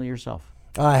there recently yourself?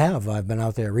 I have. I've been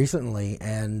out there recently,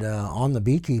 and on the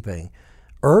beekeeping,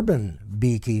 urban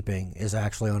beekeeping is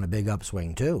actually on a big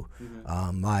upswing too.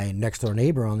 My next door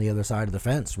neighbor on the other side of the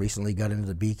fence recently got into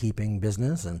the beekeeping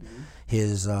business, and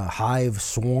his hive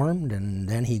swarmed, and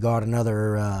then he got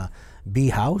another bee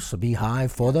house, a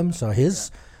beehive for them. So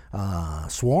his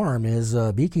swarm, his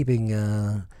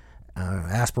beekeeping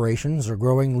aspirations are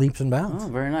growing leaps and bounds. Oh,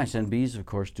 very nice. And bees, of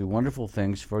course, do wonderful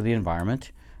things for the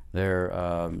environment.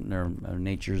 They're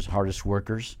nature's hardest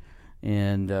workers,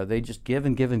 and they just give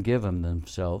and give and give them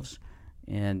themselves.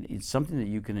 And it's something that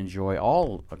you can enjoy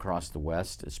all across the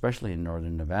West, especially in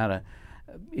northern Nevada.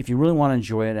 If you really want to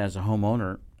enjoy it as a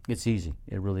homeowner, it's easy.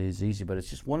 It really is easy, but it's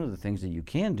just one of the things that you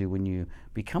can do when you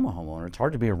become a homeowner. It's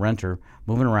hard to be a renter,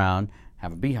 moving around,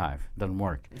 have a beehive. Doesn't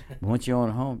work. But once you own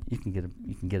a home, you can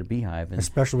get a beehive. And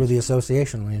especially with the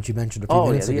association, which you mentioned a few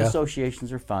minutes ago. The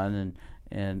associations are fun,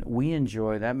 and we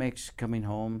enjoy. That makes coming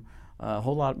home a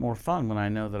whole lot more fun when I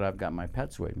know that I've got my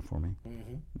pets waiting for me.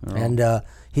 And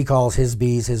he calls his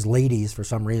bees his ladies for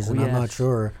some reason. Oh, yes. I'm not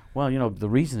sure. Well, the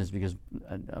reason is because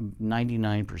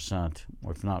 99%,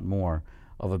 or if not more,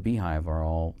 of a beehive are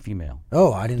all female.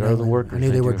 Oh, I didn't know. They're the workers. I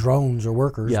knew they were drones or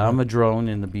workers. Yeah, I'm a drone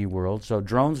in the bee world. So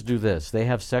drones do this. They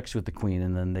have sex with the queen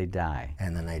and then they die.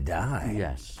 And then they die.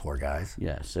 Yes. Poor guys.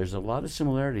 Yes. There's a lot of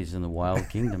similarities in the wild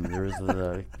kingdom. There is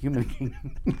the human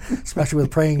kingdom. Especially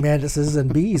with praying mantises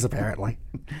and bees, apparently.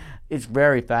 It's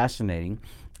very fascinating.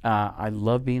 I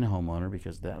love being a homeowner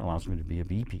because that allows me to be a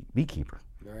beekeeper.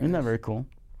 Isn't that very cool?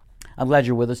 I'm glad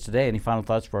you're with us today. Any final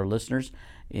thoughts for our listeners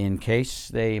in case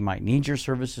they might need your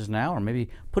services now, or maybe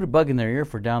put a bug in their ear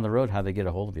for down the road, how they get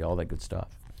a hold of you, all that good stuff?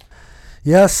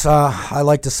 Yes, I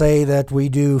like to say that we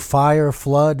do fire,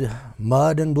 flood,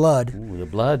 mud, and blood. Ooh, the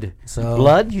blood. So,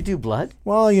 blood? You do blood?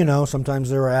 Well, sometimes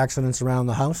there are accidents around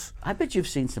the house. I bet you've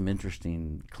seen some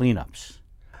interesting cleanups.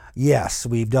 Yes,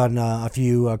 we've done a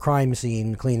few crime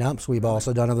scene cleanups. We've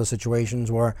also done other situations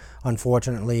where,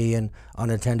 unfortunately, an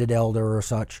unattended elder or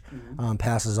such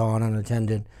passes on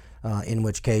unattended, in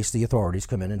which case the authorities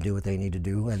come in and do what they need to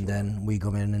do, and then we go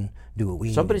in and do what we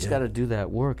need to do. Somebody's got to do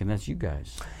that work, and that's you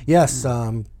guys. Yes,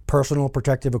 personal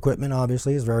protective equipment,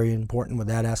 obviously, is very important with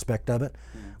that aspect of it.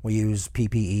 We use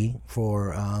PPE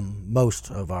for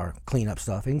most of our cleanup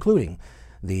stuff, including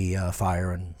the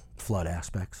fire and flood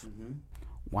aspects.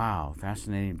 Wow,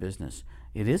 fascinating business.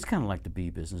 It is kind of like the bee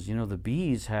business. The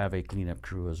bees have a cleanup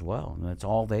crew as well, and that's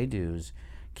all they do is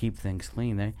keep things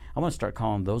clean. I want to start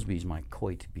calling those bees my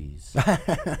coit bees. I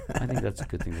think that's a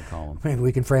good thing to call them. Maybe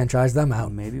we can franchise them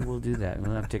out. Maybe we'll do that.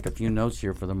 We'll have to take a few notes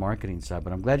here for the marketing side,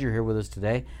 but I'm glad you're here with us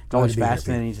today. It's always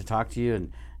fascinating to talk to you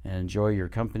and enjoy your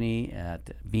company at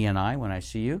BNI when I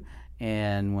see you,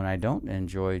 and when I don't,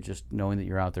 enjoy just knowing that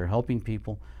you're out there helping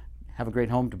people have a great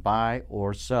home to buy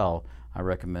or sell. I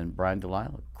recommend Brian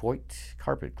Delisle, Coit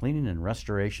Carpet Cleaning and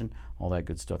Restoration, all that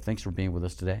good stuff. Thanks for being with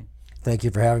us today. Thank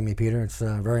you for having me, Peter. It's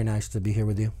very nice to be here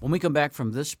with you. When we come back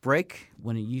from this break,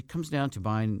 when it comes down to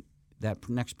buying that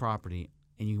next property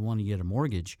and you want to get a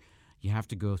mortgage, you have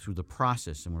to go through the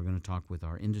process. And we're going to talk with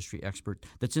our industry expert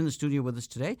that's in the studio with us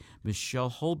today, Michelle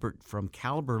Hulbert from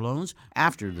Caliber Loans,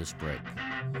 after this break.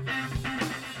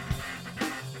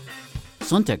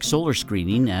 Suntech Solar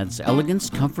Screening adds elegance,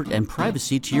 comfort, and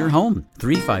privacy to your home.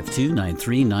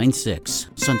 352-9396.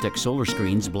 Suntech Solar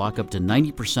Screens block up to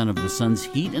 90% of the sun's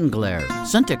heat and glare.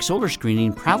 Suntech Solar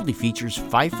Screening proudly features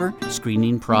Pfeiffer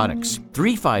screening products.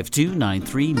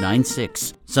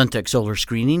 352-9396. Suntech Solar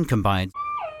Screening combined.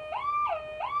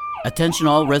 Attention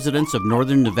all residents of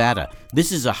northern Nevada.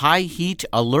 This is a high heat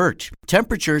alert.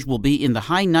 Temperatures will be in the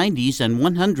high 90s and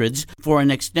 100s for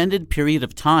an extended period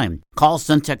of time. Call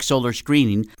Suntech Solar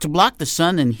Screening to block the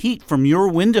sun and heat from your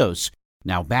windows.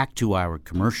 Now back to our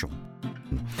commercial.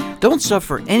 Don't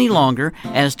suffer any longer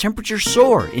as temperatures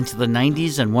soar into the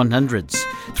 90s and 100s.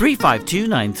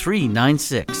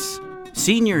 352-9396.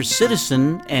 Senior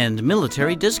citizen and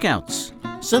military discounts.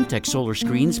 Suntech Solar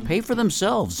Screens pay for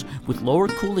themselves with lower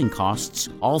cooling costs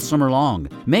all summer long.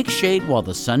 Make shade while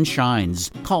the sun shines.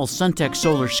 Call Suntech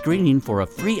Solar Screening for a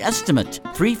free estimate.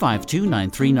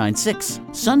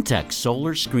 352-9396. Suntech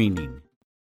Solar Screening.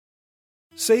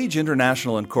 Sage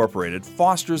International Incorporated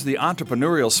fosters the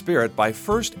entrepreneurial spirit by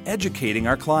first educating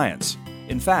our clients.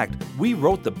 In fact, we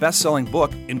wrote the best-selling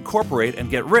book, Incorporate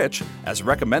and Get Rich, as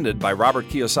recommended by Robert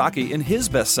Kiyosaki in his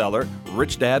bestseller,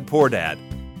 Rich Dad, Poor Dad.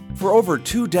 For over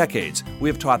 2 decades, we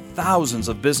have taught thousands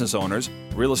of business owners,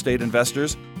 real estate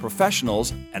investors,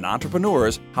 professionals, and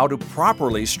entrepreneurs how to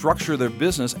properly structure their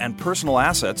business and personal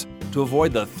assets to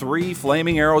avoid the 3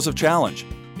 flaming arrows of challenge: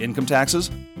 income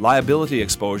taxes, liability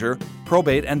exposure,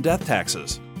 probate, and death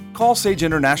taxes. Call Sage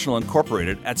International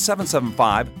Incorporated at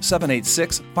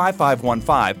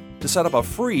 775-786-5515 to set up a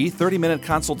free 30-minute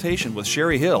consultation with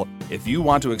Sherry Hill if you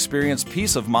want to experience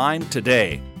peace of mind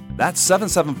today. That's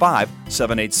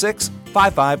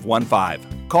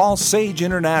 775-786-5515. Call Sage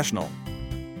International.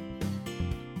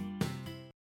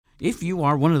 If you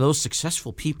are one of those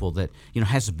successful people that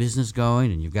has a business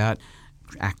going and you've got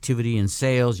activity in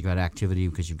sales, you've got activity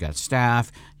because you've got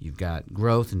staff, you've got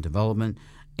growth and development,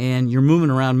 and you're moving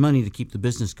around money to keep the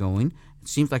business going, it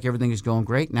seems like everything is going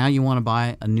great. Now you want to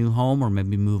buy a new home or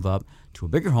maybe move up to a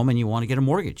bigger home and you want to get a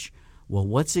mortgage. Well,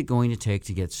 what's it going to take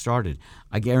to get started?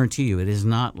 I guarantee you it is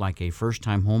not like a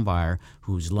first-time home buyer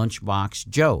who's Lunchbox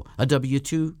Joe, a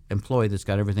W-2 employee that's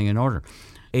got everything in order.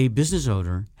 A business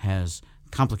owner has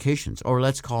complications, or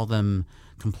let's call them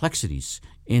complexities,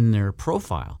 in their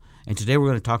profile. And today we're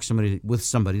going to talk with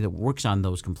somebody that works on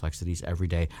those complexities every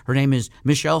day. Her name is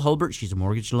Michelle Hulbert. She's a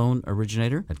mortgage loan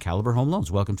originator at Caliber Home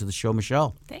Loans. Welcome to the show,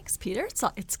 Michelle. Thanks, Peter.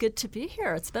 It's good to be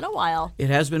here. It's been a while.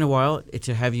 It has been a while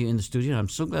to have you in the studio, and I'm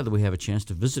so glad that we have a chance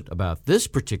to visit about this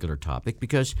particular topic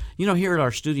because, here at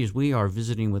our studios, we are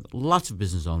visiting with lots of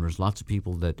business owners, lots of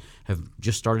people that have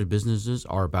just started businesses,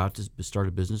 are about to start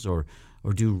a business, or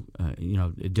do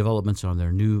developments on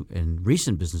their new and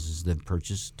recent businesses they've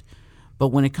purchased. But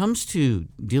when it comes to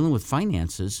dealing with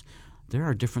finances, there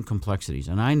are different complexities.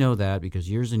 And I know that because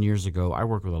years and years ago, I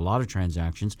worked with a lot of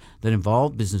transactions that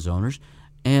involved business owners,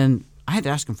 and I had to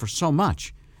ask them for so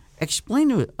much. Explain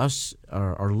to us,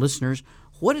 our listeners,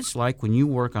 what it's like when you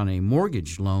work on a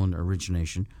mortgage loan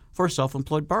origination for a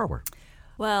self-employed borrower.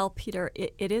 Well, Peter,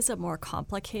 it is a more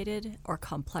complicated or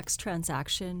complex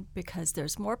transaction because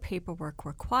there's more paperwork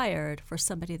required for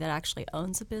somebody that actually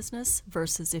owns a business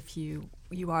versus if you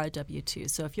are a W-2.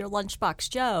 So if you're Lunchbox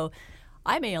Joe,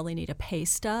 I may only need a pay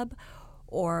stub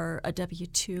or a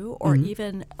W-2 or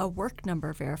even a work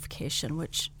number verification,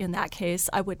 which in that case,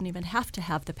 I wouldn't even have to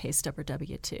have the pay stub or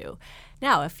W-2.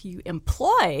 Now, if you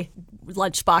employ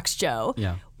Lunchbox Joe,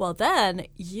 well, then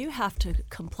you have to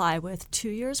comply with 2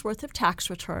 years' worth of tax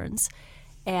returns,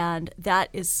 and that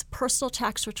is personal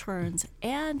tax returns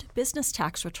and business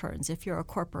tax returns if you're a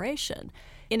corporation.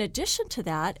 In addition to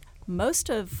that, most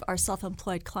of our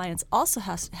self-employed clients also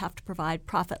have to provide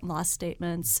profit and loss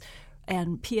statements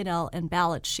and P&L and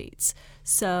balance sheets.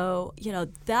 So,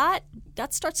 that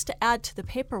starts to add to the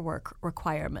paperwork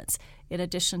requirements. In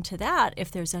addition to that,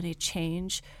 if there's any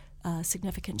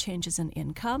significant changes in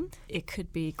income, it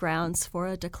could be grounds for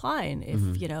a decline.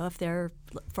 If they're,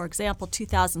 for example,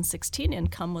 2016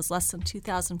 income was less than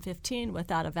 2015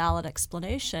 without a valid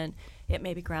explanation, it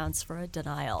may be grounds for a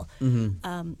denial.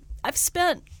 I've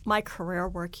spent my career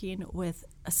working with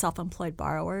self-employed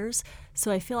borrowers,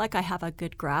 so I feel like I have a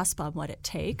good grasp on what it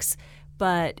takes.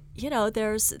 But,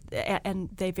 and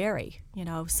they vary.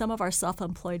 Some of our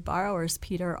self-employed borrowers,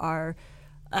 Peter, are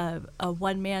a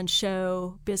one-man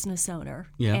show business owner.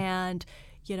 And,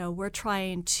 we're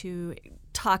trying to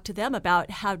talk to them about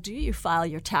how do you file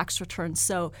your tax returns.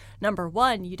 So number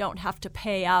one, you don't have to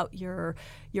pay out your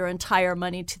entire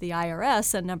money to the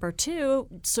IRS, and number two,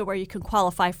 so where you can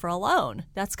qualify for a loan.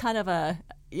 That's kind of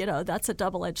that's a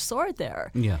double-edged sword there.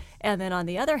 Yeah. And then on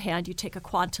the other hand, you take a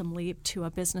quantum leap to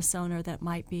a business owner that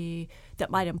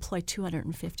might employ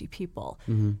 250 people.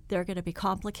 Mm-hmm. They're going to be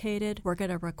complicated. We're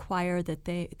going to require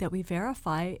that we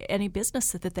verify any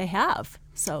business that they have.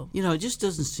 So it just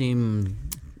doesn't seem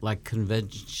like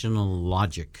conventional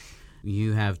logic.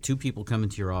 You have two people come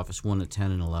into your office, one at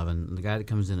 10 and 11. The guy that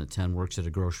comes in at 10 works at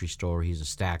a grocery store. He's a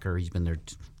stacker. He's been there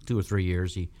 2 or 3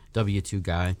 years. He W-2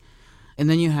 guy. And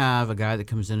then you have a guy that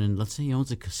comes in and let's say he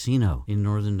owns a casino in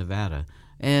northern Nevada.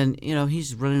 And,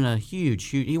 he's running a huge,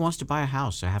 he wants to buy a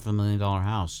house, a $500,000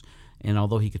 house. And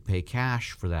although he could pay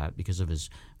cash for that because of his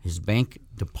bank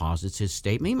deposits, his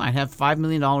statement, he might have $5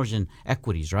 million in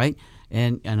equities, right?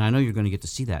 And I know you're going to get to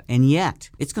see that. And yet,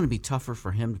 it's going to be tougher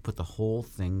for him to put the whole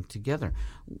thing together.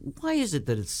 Why is it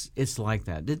that it's like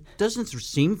that? It doesn't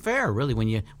seem fair, really. When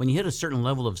you hit a certain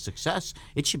level of success,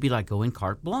 it should be like going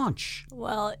carte blanche.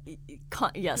 Well,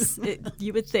 yes,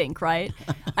 you would think, right?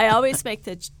 I always make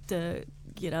the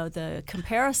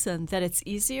comparison that it's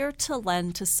easier to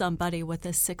lend to somebody with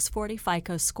a 640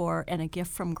 FICO score and a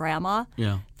gift from grandma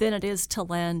than it is to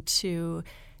lend to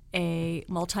a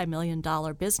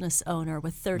multi-million-dollar business owner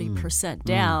with 30%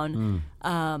 down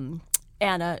and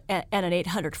an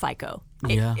 800 FICO.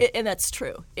 And that's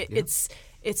true.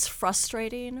 It's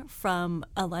frustrating from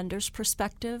a lender's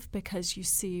perspective because you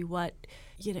see what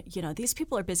these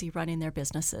people are busy running their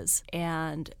businesses,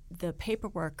 and the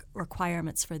paperwork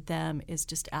requirements for them is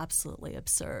just absolutely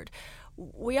absurd.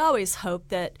 We always hope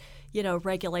that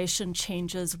regulation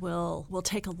changes will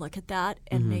take a look at that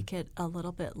and make it a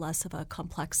little bit less of a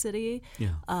complexity.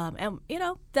 Yeah. And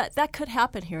that could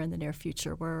happen here in the near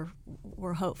future.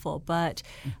 We're hopeful, but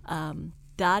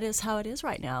that is how it is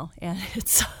right now, and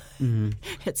it's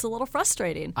a little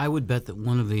frustrating. I would bet that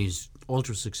one of these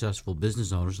ultra-successful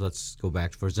business owners, let's go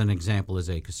back for an example as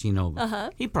a casino,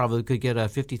 he probably could get a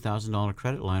 $50,000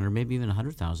 credit line or maybe even a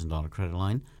 $100,000 credit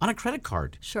line on a credit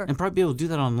card. Sure. And probably be able to do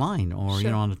that online or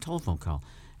on a telephone call.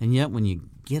 And yet when you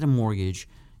get a mortgage,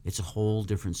 it's a whole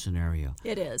different scenario.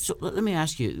 It is. So let me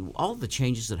ask you, all the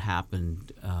changes that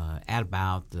happened at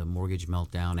about the mortgage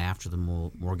meltdown, after the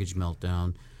mortgage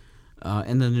meltdown,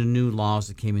 and then the new laws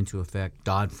that came into effect,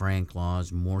 Dodd-Frank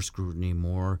laws, more scrutiny,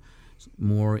 more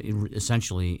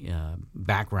essentially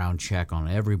background check on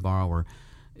every borrower.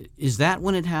 Is that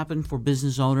when it happened for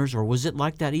business owners, or was it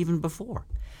like that even before?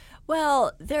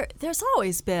 Well, there's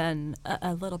always been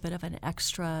a little bit of an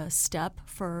extra step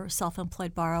for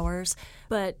self-employed borrowers.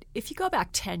 But if you go back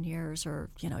 10 years or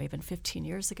even 15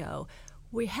 years ago,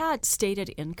 we had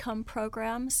stated income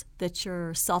programs that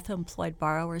your self-employed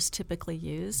borrowers typically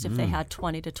used if they had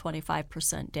 20 to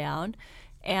 25% down.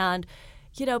 And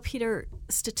Peter,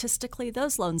 statistically,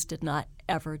 those loans did not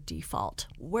ever default.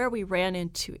 Where we ran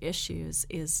into issues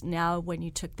is now when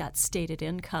you took that stated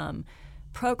income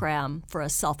program for a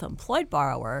self-employed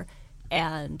borrower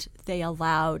and they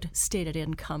allowed stated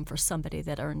income for somebody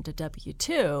that earned a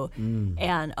W-2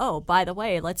 and, by the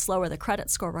way, let's lower the credit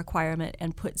score requirement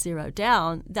and put zero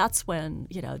down, that's when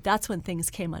things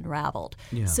came unraveled.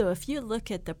 Yeah. So if you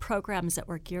look at the programs that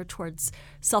were geared towards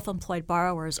self-employed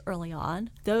borrowers early on,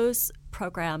 those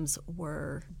programs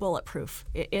were bulletproof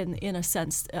in a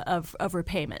sense of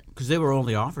repayment. Because they were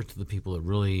only offered to the people that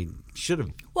really should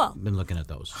have been looking at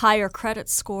those. Higher credit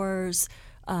scores,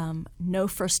 no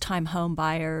first-time home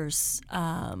buyers,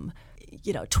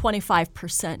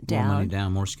 25% down. More money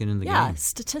down, more skin in the game. Yeah,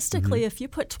 statistically, if you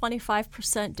put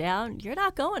 25% down, you're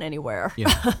not going anywhere.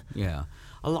 Yeah.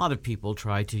 A lot of people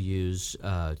try to use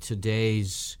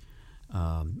today's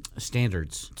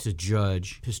standards to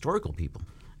judge historical people.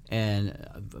 And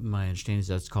my understanding is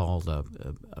that's called,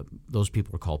 those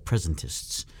people are called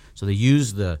presentists. So they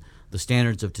use the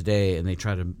standards of today and they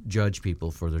try to judge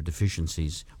people for their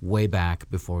deficiencies way back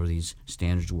before these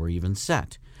standards were even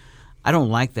set. I don't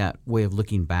like that way of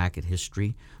looking back at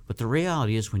history, but the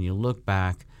reality is when you look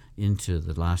back into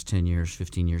the last 10 years,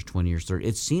 15 years, 20 years, 30,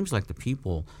 it seems like the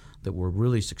people that were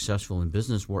really successful in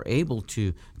business were able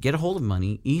to get a hold of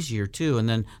money easier too, and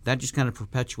then that just kind of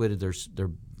perpetuated their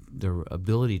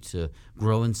ability to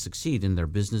grow and succeed in their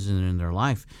business and in their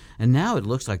life. And now it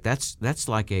looks like that's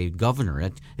like a governor.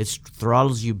 It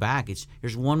throttles you back.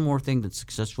 Here's one more thing that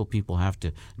successful people have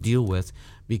to deal with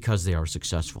because they are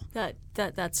successful.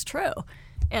 That's true.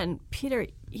 And Peter,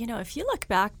 if you look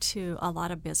back to a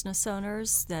lot of business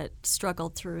owners that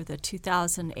struggled through the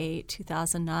 2008,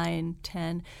 2009,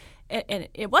 10, and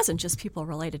it wasn't just people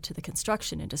related to the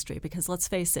construction industry, because let's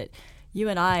face it, you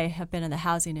and I have been in the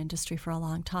housing industry for a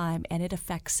long time, and it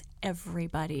affects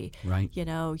everybody. Right. You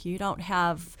know, you don't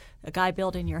have a guy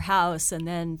building your house and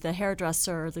then the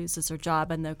hairdresser loses her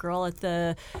job and the girl at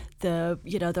the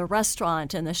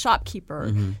restaurant and the shopkeeper.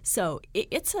 Mm-hmm. So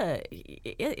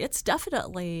it's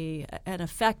definitely an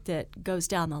effect that goes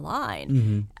down the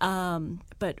line. Mm-hmm.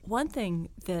 But one thing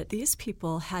that these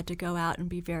people had to go out and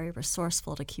be very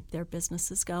resourceful to keep their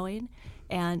businesses going.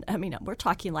 And I mean, we're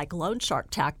talking like loan shark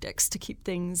tactics to keep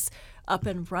things up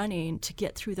and running to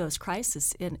get through those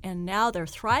crises. And now they're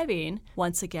thriving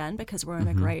once again because we're in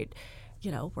a great,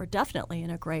 we're definitely in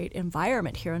a great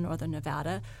environment here in Northern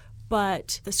Nevada.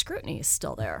 But the scrutiny is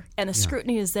still there. And the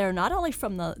scrutiny is there not only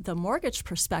from the mortgage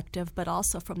perspective, but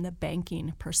also from the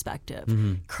banking perspective.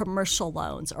 Commercial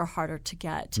loans are harder to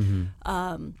get.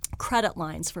 Credit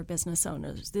lines for business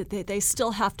owners, they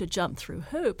still have to jump through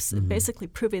hoops, basically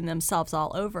proving themselves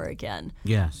all over again.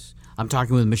 Yes. I'm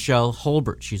talking with Michelle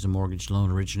Holbert. She's a mortgage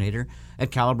loan originator at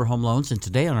Caliber Home Loans. And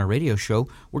today on our radio show,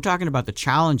 we're talking about the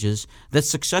challenges that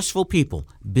successful people,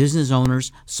 business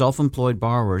owners, self-employed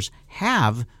borrowers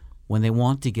have when they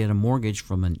want to get a mortgage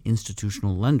from an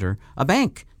institutional lender, a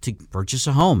bank, to purchase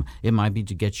a home. It might be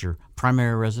to get your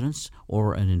primary residence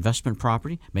or an investment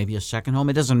property, maybe a second home.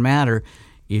 It doesn't matter.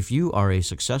 If you are a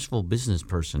successful business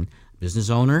person, business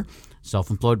owner,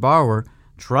 self-employed borrower,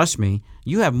 trust me,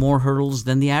 you have more hurdles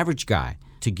than the average guy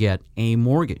to get a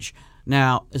mortgage.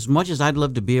 Now, as much as I'd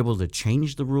love to be able to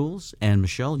change the rules, and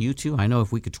Michelle, you too, I know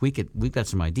if we could tweak it, we've got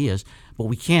some ideas, but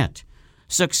we can't.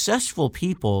 Successful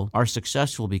people are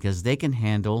successful because they can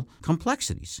handle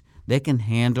complexities. They can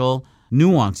handle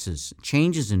nuances,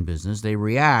 changes in business. They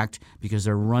react because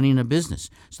they're running a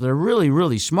business. So they're really,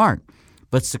 really smart.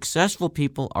 But successful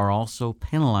people are also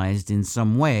penalized in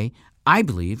some way, I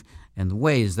believe, and the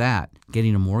way is that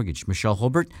getting a mortgage. Michelle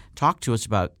Holbert, talk to us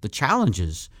about the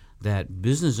challenges that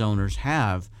business owners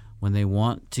have when they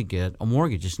want to get a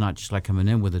mortgage. It's not just like coming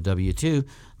in with a W-2.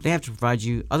 They have to provide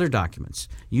you other documents.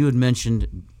 You had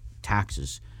mentioned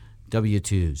taxes,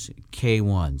 W-2s,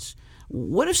 K-1s.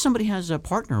 What if somebody has a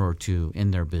partner or two in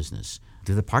their business?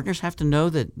 Do the partners have to know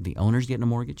that the owner's getting a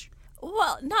mortgage?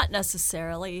 Well, not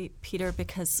necessarily, Peter,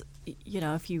 because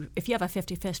if you have a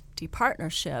 50-50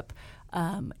 partnership,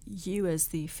 you as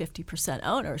the 50%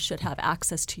 owner should have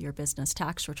access to your business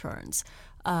tax returns.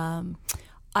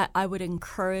 I would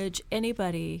encourage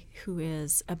anybody who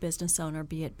is a business owner,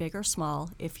 be it big or small,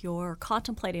 if you're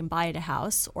contemplating buying a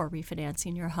house or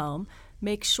refinancing your home,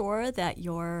 make sure that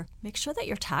your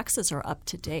taxes are up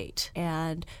to date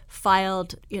and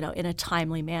filed, in a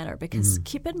timely manner. Because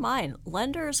keep in mind,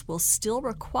 lenders will still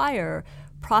require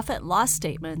profit and loss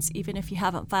statements even if you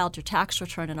haven't filed your tax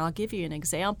return. And I'll give you an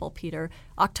example, Peter.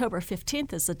 October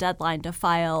 15th is the deadline to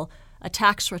file a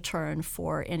tax return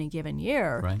for any given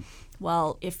year. Right.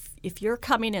 Well, if you're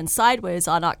coming in sideways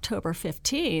on October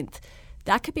 15th,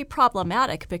 that could be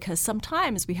problematic because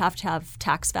sometimes we have to have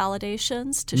tax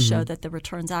validations to show that the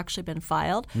return's actually been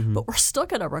filed, but we're still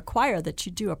going to require that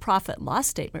you do a profit and loss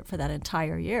statement for that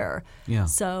entire year. Yeah.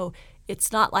 So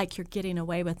it's not like you're getting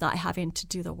away with not having to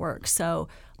do the work. So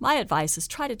my advice is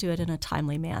try to do it in a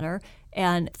timely manner.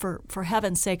 And for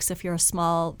heaven's sakes, if you're a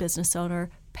small business owner,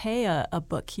 pay a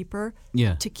bookkeeper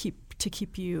to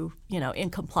keep you, in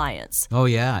compliance. Oh,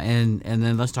 yeah. And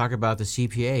then let's talk about the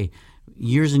CPA.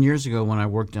 Years and years ago when I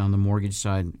worked on the mortgage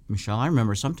side, Michelle, I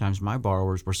remember sometimes my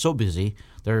borrowers were so busy,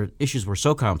 their issues were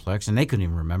so complex, and they couldn't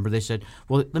even remember. They said,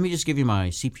 well, let me just give you my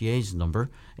CPA's number,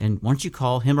 and why don't you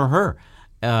call him or her?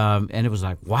 And it was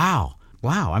like, wow.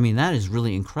 I mean, that is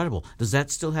really incredible. Does that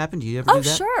still happen? Do you ever do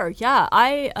that? Oh, sure. Yeah.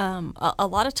 A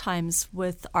lot of times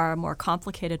with our more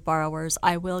complicated borrowers,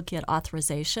 I will get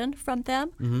authorization from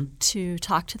them to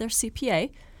talk to their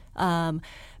CPA.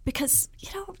 Because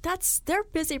they're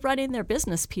busy running their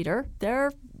business, Peter.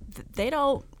 They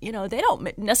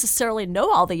don't necessarily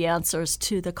know all the answers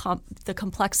to the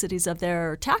complexities of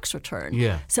their tax return.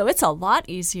 Yeah. So it's a lot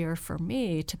easier for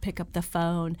me to pick up the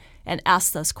phone and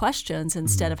ask those questions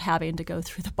instead of having to go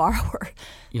through the borrower.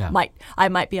 Yeah. I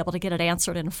might be able to get it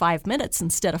answered in 5 minutes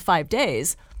instead of 5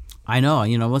 days. I know.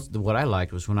 What I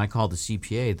liked was when I called the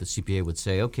CPA would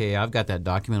say, okay, I've got that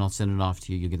document. I'll send it off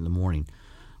to you. You'll get it in the morning.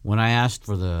 When I asked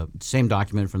for the same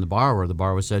document from the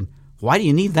borrower said, why do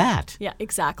you need that? Yeah,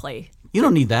 exactly. You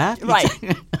don't need that. Right.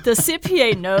 The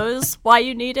CPA knows why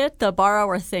you need it. The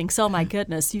borrower thinks, oh, my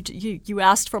goodness, you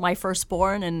asked for my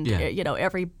firstborn and,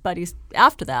 everybody's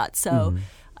after that. So,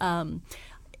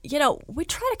 we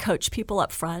try to coach people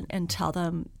up front and tell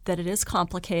them that it is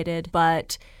complicated,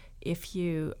 but if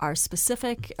you are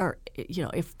specific, or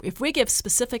if we give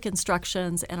specific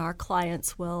instructions and our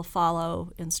clients will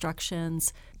follow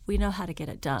instructions, we know how to get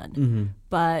it done. Mm-hmm.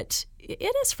 But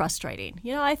it is frustrating.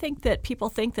 I think that people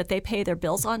think that they pay their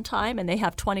bills on time and they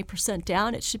have 20%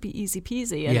 down. It should be easy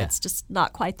peasy, and it's just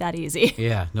not quite that easy.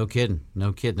 Yeah, no kidding.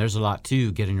 There's a lot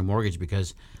to getting a mortgage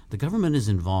because the government is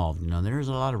involved. There's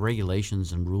a lot of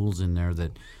regulations and rules in there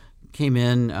that came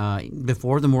in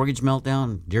before the mortgage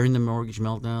meltdown, during the mortgage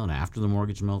meltdown, after the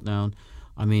mortgage meltdown.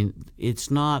 I mean,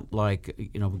 it's not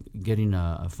like getting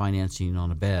a financing on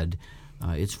a bed.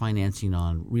 It's financing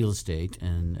on real estate,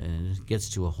 and it gets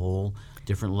to a whole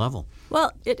different level.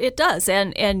 Well, it does,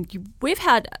 and we've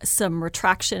had some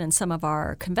retraction in some of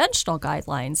our conventional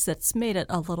guidelines that's made it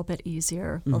a little bit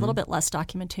easier, a little bit less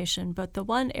documentation. But the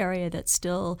one area that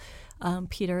still,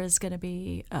 Peter, is going to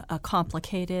be a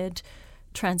complicated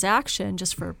transaction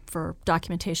just for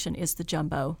documentation is the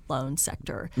jumbo loan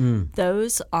sector.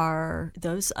 Those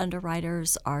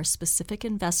underwriters are specific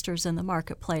investors in the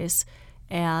marketplace,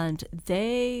 and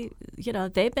they've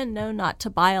been known not to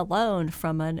buy a loan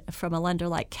from a lender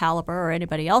like Caliber or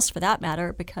anybody else for that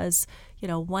matter, because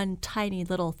one tiny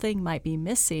little thing might be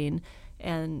missing,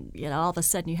 and all of a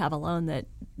sudden you have a loan that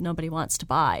nobody wants to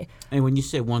buy. And when you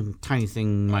say one tiny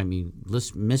thing might be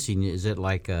missing, is it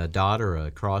like a dot or a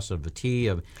cross of a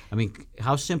T?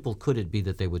 How simple could it be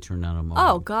that they would turn down a mortgage?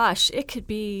 Oh gosh, it could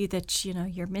be that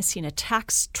you're missing a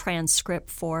tax transcript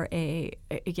for a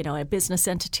business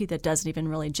entity that doesn't even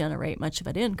really generate much of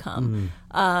an income,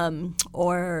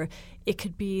 or it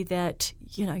could be that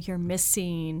you're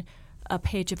missing a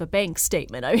page of a bank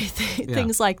statement.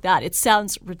 Things like that. It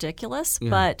sounds ridiculous,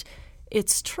 but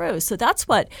it's true. So that's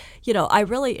what, I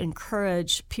really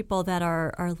encourage people that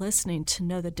are listening to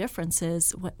know the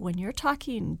differences when you're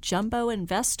talking jumbo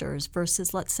investors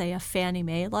versus, let's say, a Fannie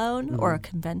Mae loan or a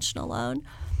conventional loan.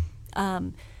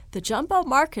 The jumbo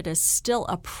market is still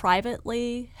a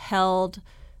privately held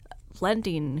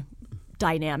lending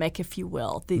dynamic, if you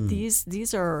will.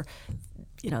 These are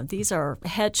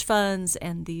hedge funds,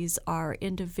 and these are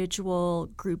individual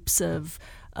groups of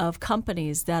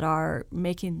companies that are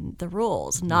making the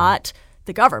rules, not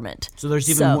the government. So there's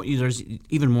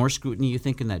even more scrutiny, you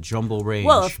think, in that jumbo range?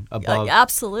 Well, above,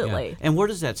 absolutely. Yeah. And where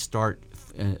does that start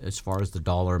as far as the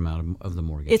dollar amount of the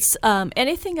mortgage? It's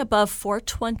anything above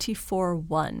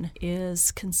 $424,100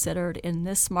 is considered in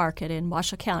this market in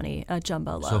Washoe County a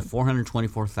jumbo loan. So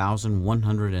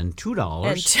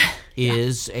 $424,102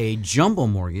 is a jumbo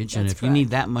mortgage, and if you need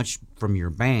that much from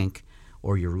your bank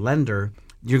or your lender,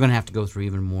 you're going to have to go through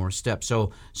even more steps.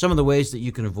 So some of the ways that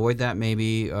you can avoid that,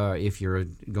 maybe if you're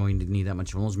going to need that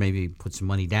much loans, maybe put some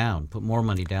money down, put more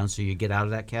money down so you get out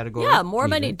of that category. Yeah, more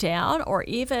money down, or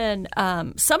even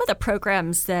some of the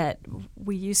programs that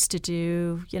we used to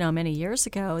do, many years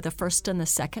ago, the first and the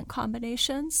second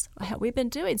combinations. We've been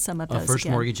doing some of those. A first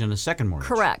mortgage and a second mortgage.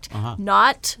 Correct.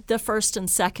 Not the first and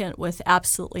second with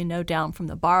absolutely no down from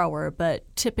the borrower, but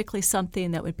typically something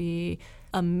that would be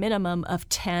a minimum of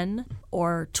 10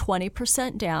 or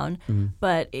 20% down,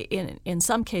 but in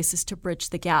some cases to bridge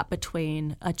the gap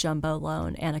between a jumbo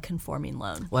loan and a conforming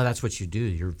loan. Well, that's what you do.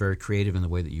 You're very creative in the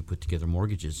way that you put together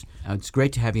mortgages. It's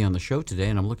great to have you on the show today,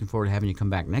 and I'm looking forward to having you come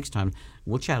back next time.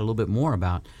 We'll chat a little bit more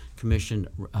about commissioned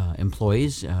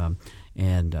employees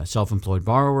and self-employed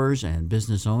borrowers and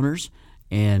business owners,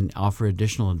 and offer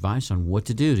additional advice on what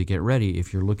to do to get ready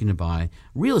if you're looking to buy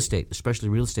real estate, especially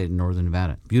real estate in Northern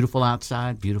Nevada. Beautiful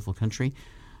outside, beautiful country.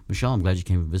 Michelle, I'm glad you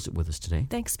came to visit with us today.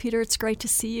 Thanks, Peter. It's great to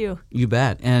see you. You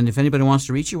bet. And if anybody wants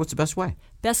to reach you, what's the best way?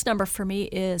 Best number for me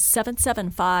is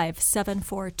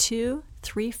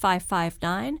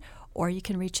 775-742-3559, or you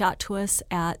can reach out to us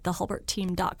at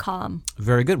thehulbertteam.com.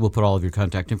 Very good. We'll put all of your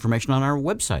contact information on our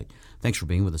website. Thanks for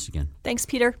being with us again. Thanks,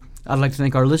 Peter. I'd like to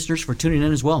thank our listeners for tuning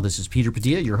in as well. This is Peter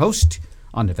Padilla, your host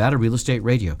on Nevada Real Estate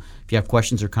Radio. If you have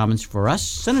questions or comments for us,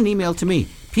 send an email to me,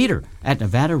 Peter at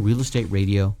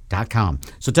NevadaRealEstateRadio.com.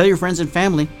 So tell your friends and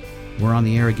family we're on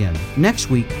the air again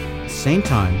next week, same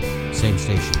time, same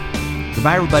station.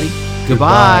 Goodbye, everybody.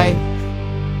 Goodbye.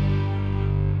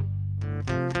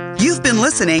 You've been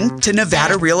listening to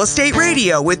Nevada Real Estate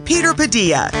Radio with Peter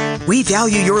Padilla. We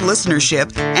value your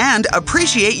listenership and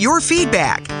appreciate your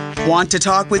feedback. Want to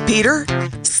talk with Peter?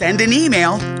 Send an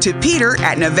email to Peter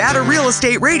at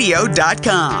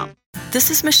NevadaRealEstateRadio.com. This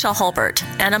is Michelle Hulbert,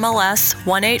 NMLS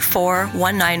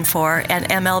 184194 and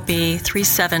MLB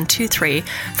 3723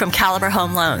 from Caliber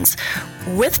Home Loans.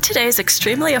 With today's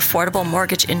extremely affordable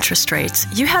mortgage interest rates,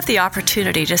 you have the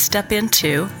opportunity to step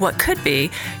into what could be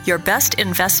your best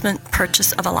investment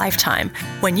purchase of a lifetime.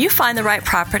 When you find the right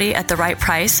property at the right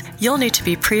price, you'll need to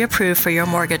be pre-approved for your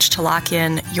mortgage to lock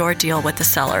in your deal with the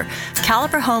seller.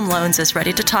 Caliber Home Loans is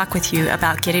ready to talk with you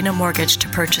about getting a mortgage to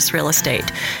purchase real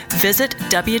estate. Visit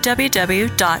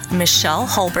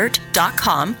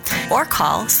www.michellehulbert.com or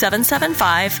call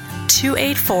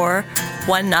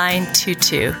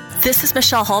 775-284-1922. This is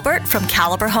Michelle Hulbert from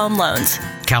Caliber Home Loans.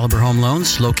 Caliber Home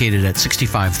Loans, located at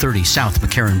 6530 South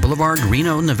McCarran Boulevard,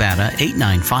 Reno, Nevada,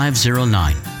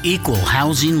 89509. Equal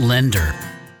housing lender.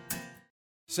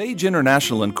 Sage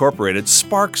International Incorporated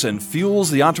sparks and fuels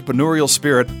the entrepreneurial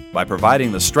spirit by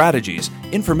providing the strategies,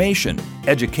 information,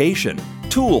 education,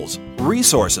 tools,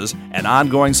 resources, and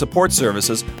ongoing support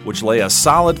services which lay a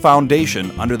solid foundation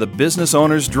under the business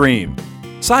owner's dream.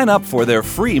 Sign up for their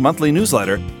free monthly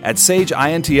newsletter at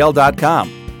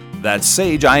sageintl.com. That's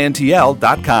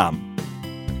sageintl.com.